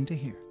shocking to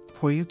hear.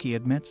 Koyuki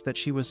admits that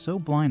she was so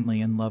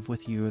blindly in love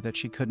with Yu that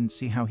she couldn't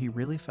see how he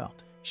really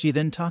felt. She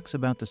then talks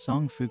about the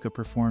song Fuka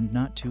performed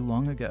not too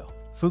long ago.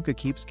 Fuka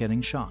keeps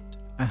getting shocked.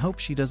 I hope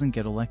she doesn't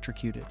get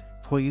electrocuted.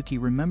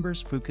 Koyuki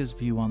remembers Fuka's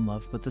view on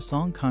love, but the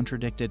song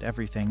contradicted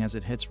everything as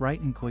it hits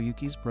right in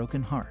Koyuki's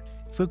broken heart.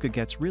 Fuka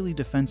gets really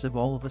defensive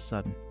all of a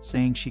sudden,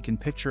 saying she can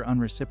picture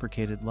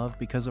unreciprocated love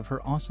because of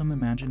her awesome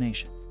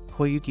imagination.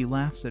 Koyuki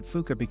laughs at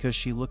Fuka because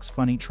she looks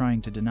funny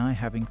trying to deny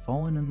having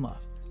fallen in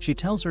love. She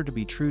tells her to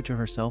be true to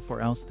herself or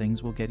else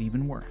things will get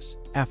even worse.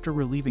 After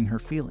relieving her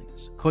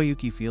feelings,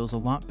 Koyuki feels a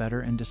lot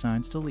better and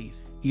decides to leave.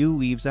 Yu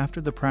leaves after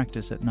the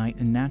practice at night,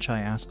 and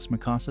Nachai asks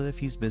Mikasa if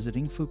he's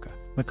visiting Fuka.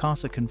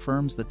 Mikasa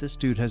confirms that this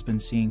dude has been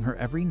seeing her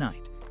every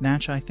night.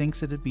 Nachai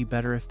thinks it'd be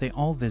better if they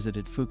all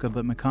visited Fuka,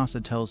 but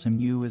Mikasa tells him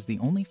Yu is the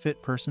only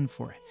fit person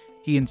for it.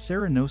 He and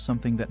Sarah know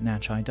something that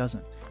Nachai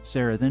doesn't.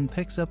 Sarah then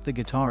picks up the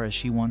guitar as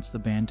she wants the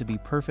band to be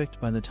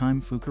perfect by the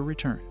time Fuka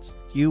returns.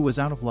 Yu was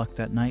out of luck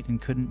that night and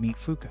couldn't meet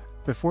Fuka.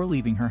 Before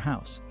leaving her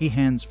house, he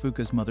hands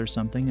Fuka's mother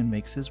something and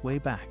makes his way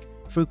back.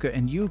 Fuka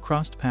and Yu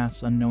crossed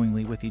paths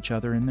unknowingly with each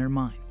other in their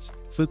minds.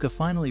 Fuka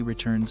finally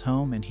returns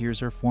home and hears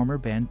her former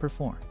band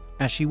perform.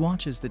 As she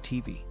watches the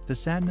TV, the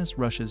sadness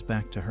rushes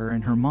back to her,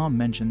 and her mom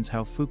mentions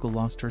how Fuka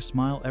lost her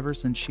smile ever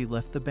since she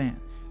left the band.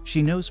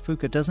 She knows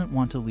Fuka doesn't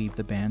want to leave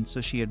the band,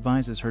 so she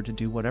advises her to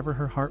do whatever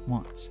her heart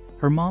wants.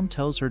 Her mom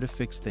tells her to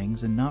fix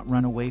things and not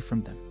run away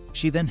from them.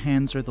 She then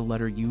hands her the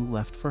letter Yu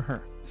left for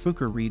her.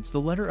 Fuka reads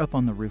the letter up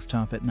on the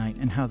rooftop at night,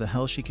 and how the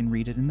hell she can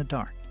read it in the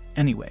dark.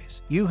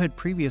 Anyways, Yu had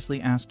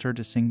previously asked her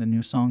to sing the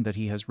new song that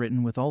he has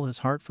written with all his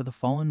heart for the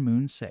fallen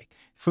moon's sake.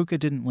 Fuka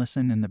didn't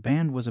listen, and the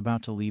band was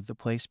about to leave the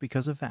place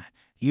because of that.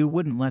 Yu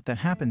wouldn't let that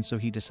happen, so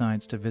he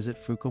decides to visit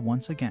Fuka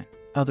once again.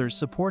 Others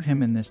support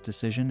him in this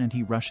decision, and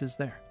he rushes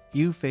there.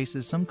 Yu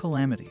faces some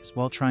calamities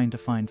while trying to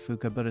find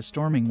Fuka, but a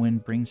storming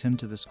wind brings him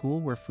to the school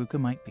where Fuka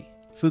might be.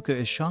 Fuka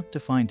is shocked to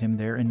find him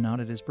there and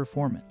not at his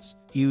performance.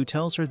 Yu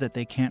tells her that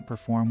they can't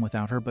perform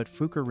without her, but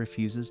Fuka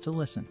refuses to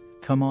listen.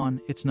 Come on,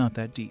 it's not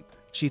that deep.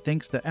 She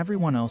thinks that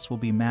everyone else will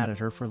be mad at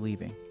her for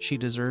leaving. She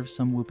deserves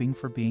some whooping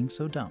for being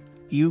so dumb.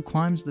 Yu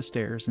climbs the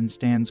stairs and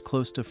stands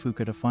close to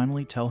Fuka to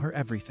finally tell her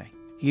everything.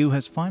 Yu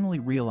has finally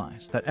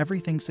realized that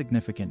everything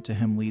significant to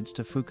him leads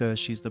to Fuka, as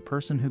she's the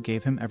person who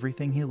gave him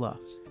everything he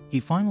loves. He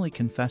finally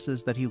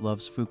confesses that he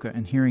loves Fuka,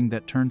 and hearing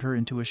that turned her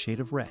into a shade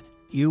of red.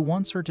 Yu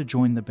wants her to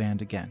join the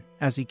band again,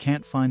 as he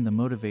can't find the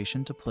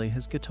motivation to play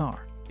his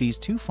guitar. These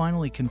two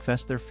finally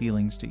confess their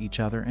feelings to each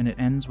other, and it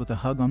ends with a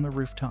hug on the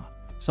rooftop.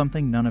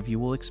 Something none of you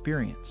will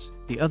experience.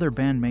 The other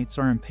bandmates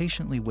are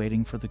impatiently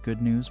waiting for the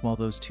good news, while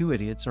those two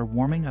idiots are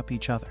warming up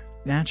each other.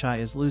 Nachai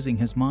is losing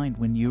his mind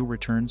when Yu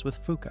returns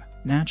with Fuka.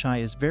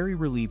 Nachai is very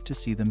relieved to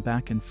see them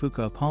back, and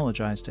Fuka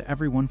apologizes to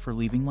everyone for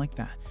leaving like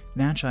that.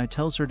 Nachai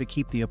tells her to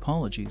keep the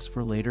apologies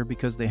for later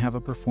because they have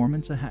a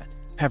performance ahead.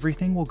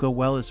 Everything will go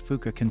well as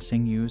Fuka can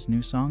sing Yu's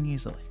new song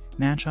easily.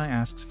 Nachai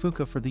asks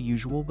Fuka for the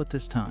usual, but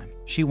this time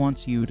she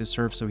wants Yu to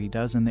serve, so he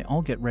does, and they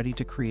all get ready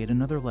to create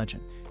another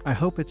legend. I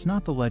hope it's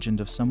not the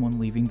legend of someone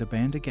leaving the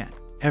band again.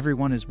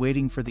 Everyone is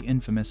waiting for the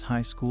infamous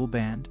high school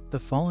band, the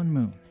Fallen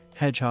Moon.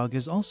 Hedgehog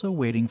is also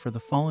waiting for the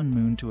Fallen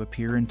Moon to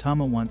appear, and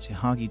Tama wants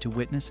Yahagi to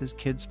witness his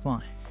kids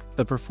fly.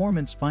 The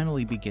performance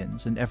finally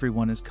begins, and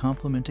everyone is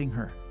complimenting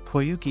her.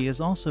 Koyuki is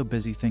also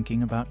busy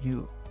thinking about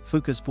Yu.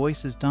 Fuka's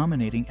voice is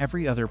dominating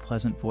every other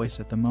pleasant voice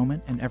at the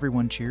moment, and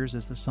everyone cheers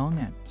as the song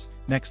ends.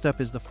 Next up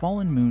is the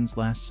Fallen Moon's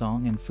last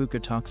song, and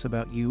Fuka talks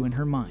about Yu in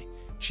her mind.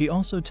 She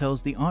also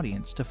tells the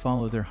audience to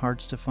follow their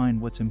hearts to find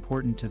what's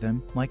important to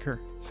them, like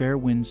her. Fair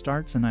Wind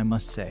starts, and I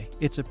must say,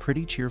 it's a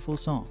pretty cheerful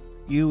song.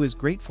 Yu is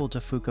grateful to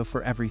Fuka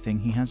for everything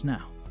he has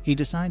now. He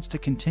decides to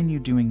continue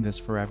doing this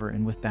forever,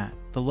 and with that,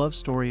 the love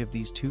story of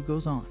these two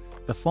goes on.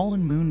 The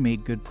Fallen Moon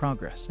made good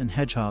progress, and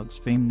Hedgehog's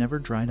fame never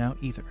dried out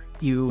either.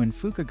 Yu and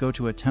Fuka go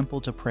to a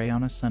temple to pray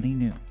on a sunny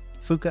noon.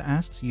 Fuka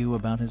asks Yu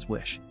about his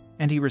wish,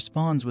 and he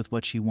responds with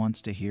what she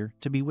wants to hear,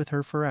 to be with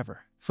her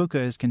forever. Fuka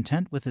is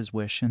content with his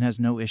wish and has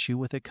no issue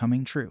with it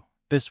coming true.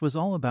 This was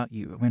all about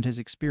Yu and his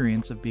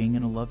experience of being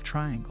in a love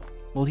triangle.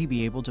 Will he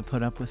be able to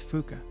put up with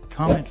Fuka?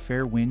 Comment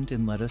Fair Wind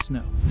and let us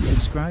know.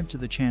 Subscribe to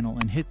the channel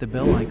and hit the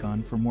bell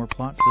icon for more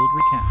plot-filled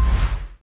recaps.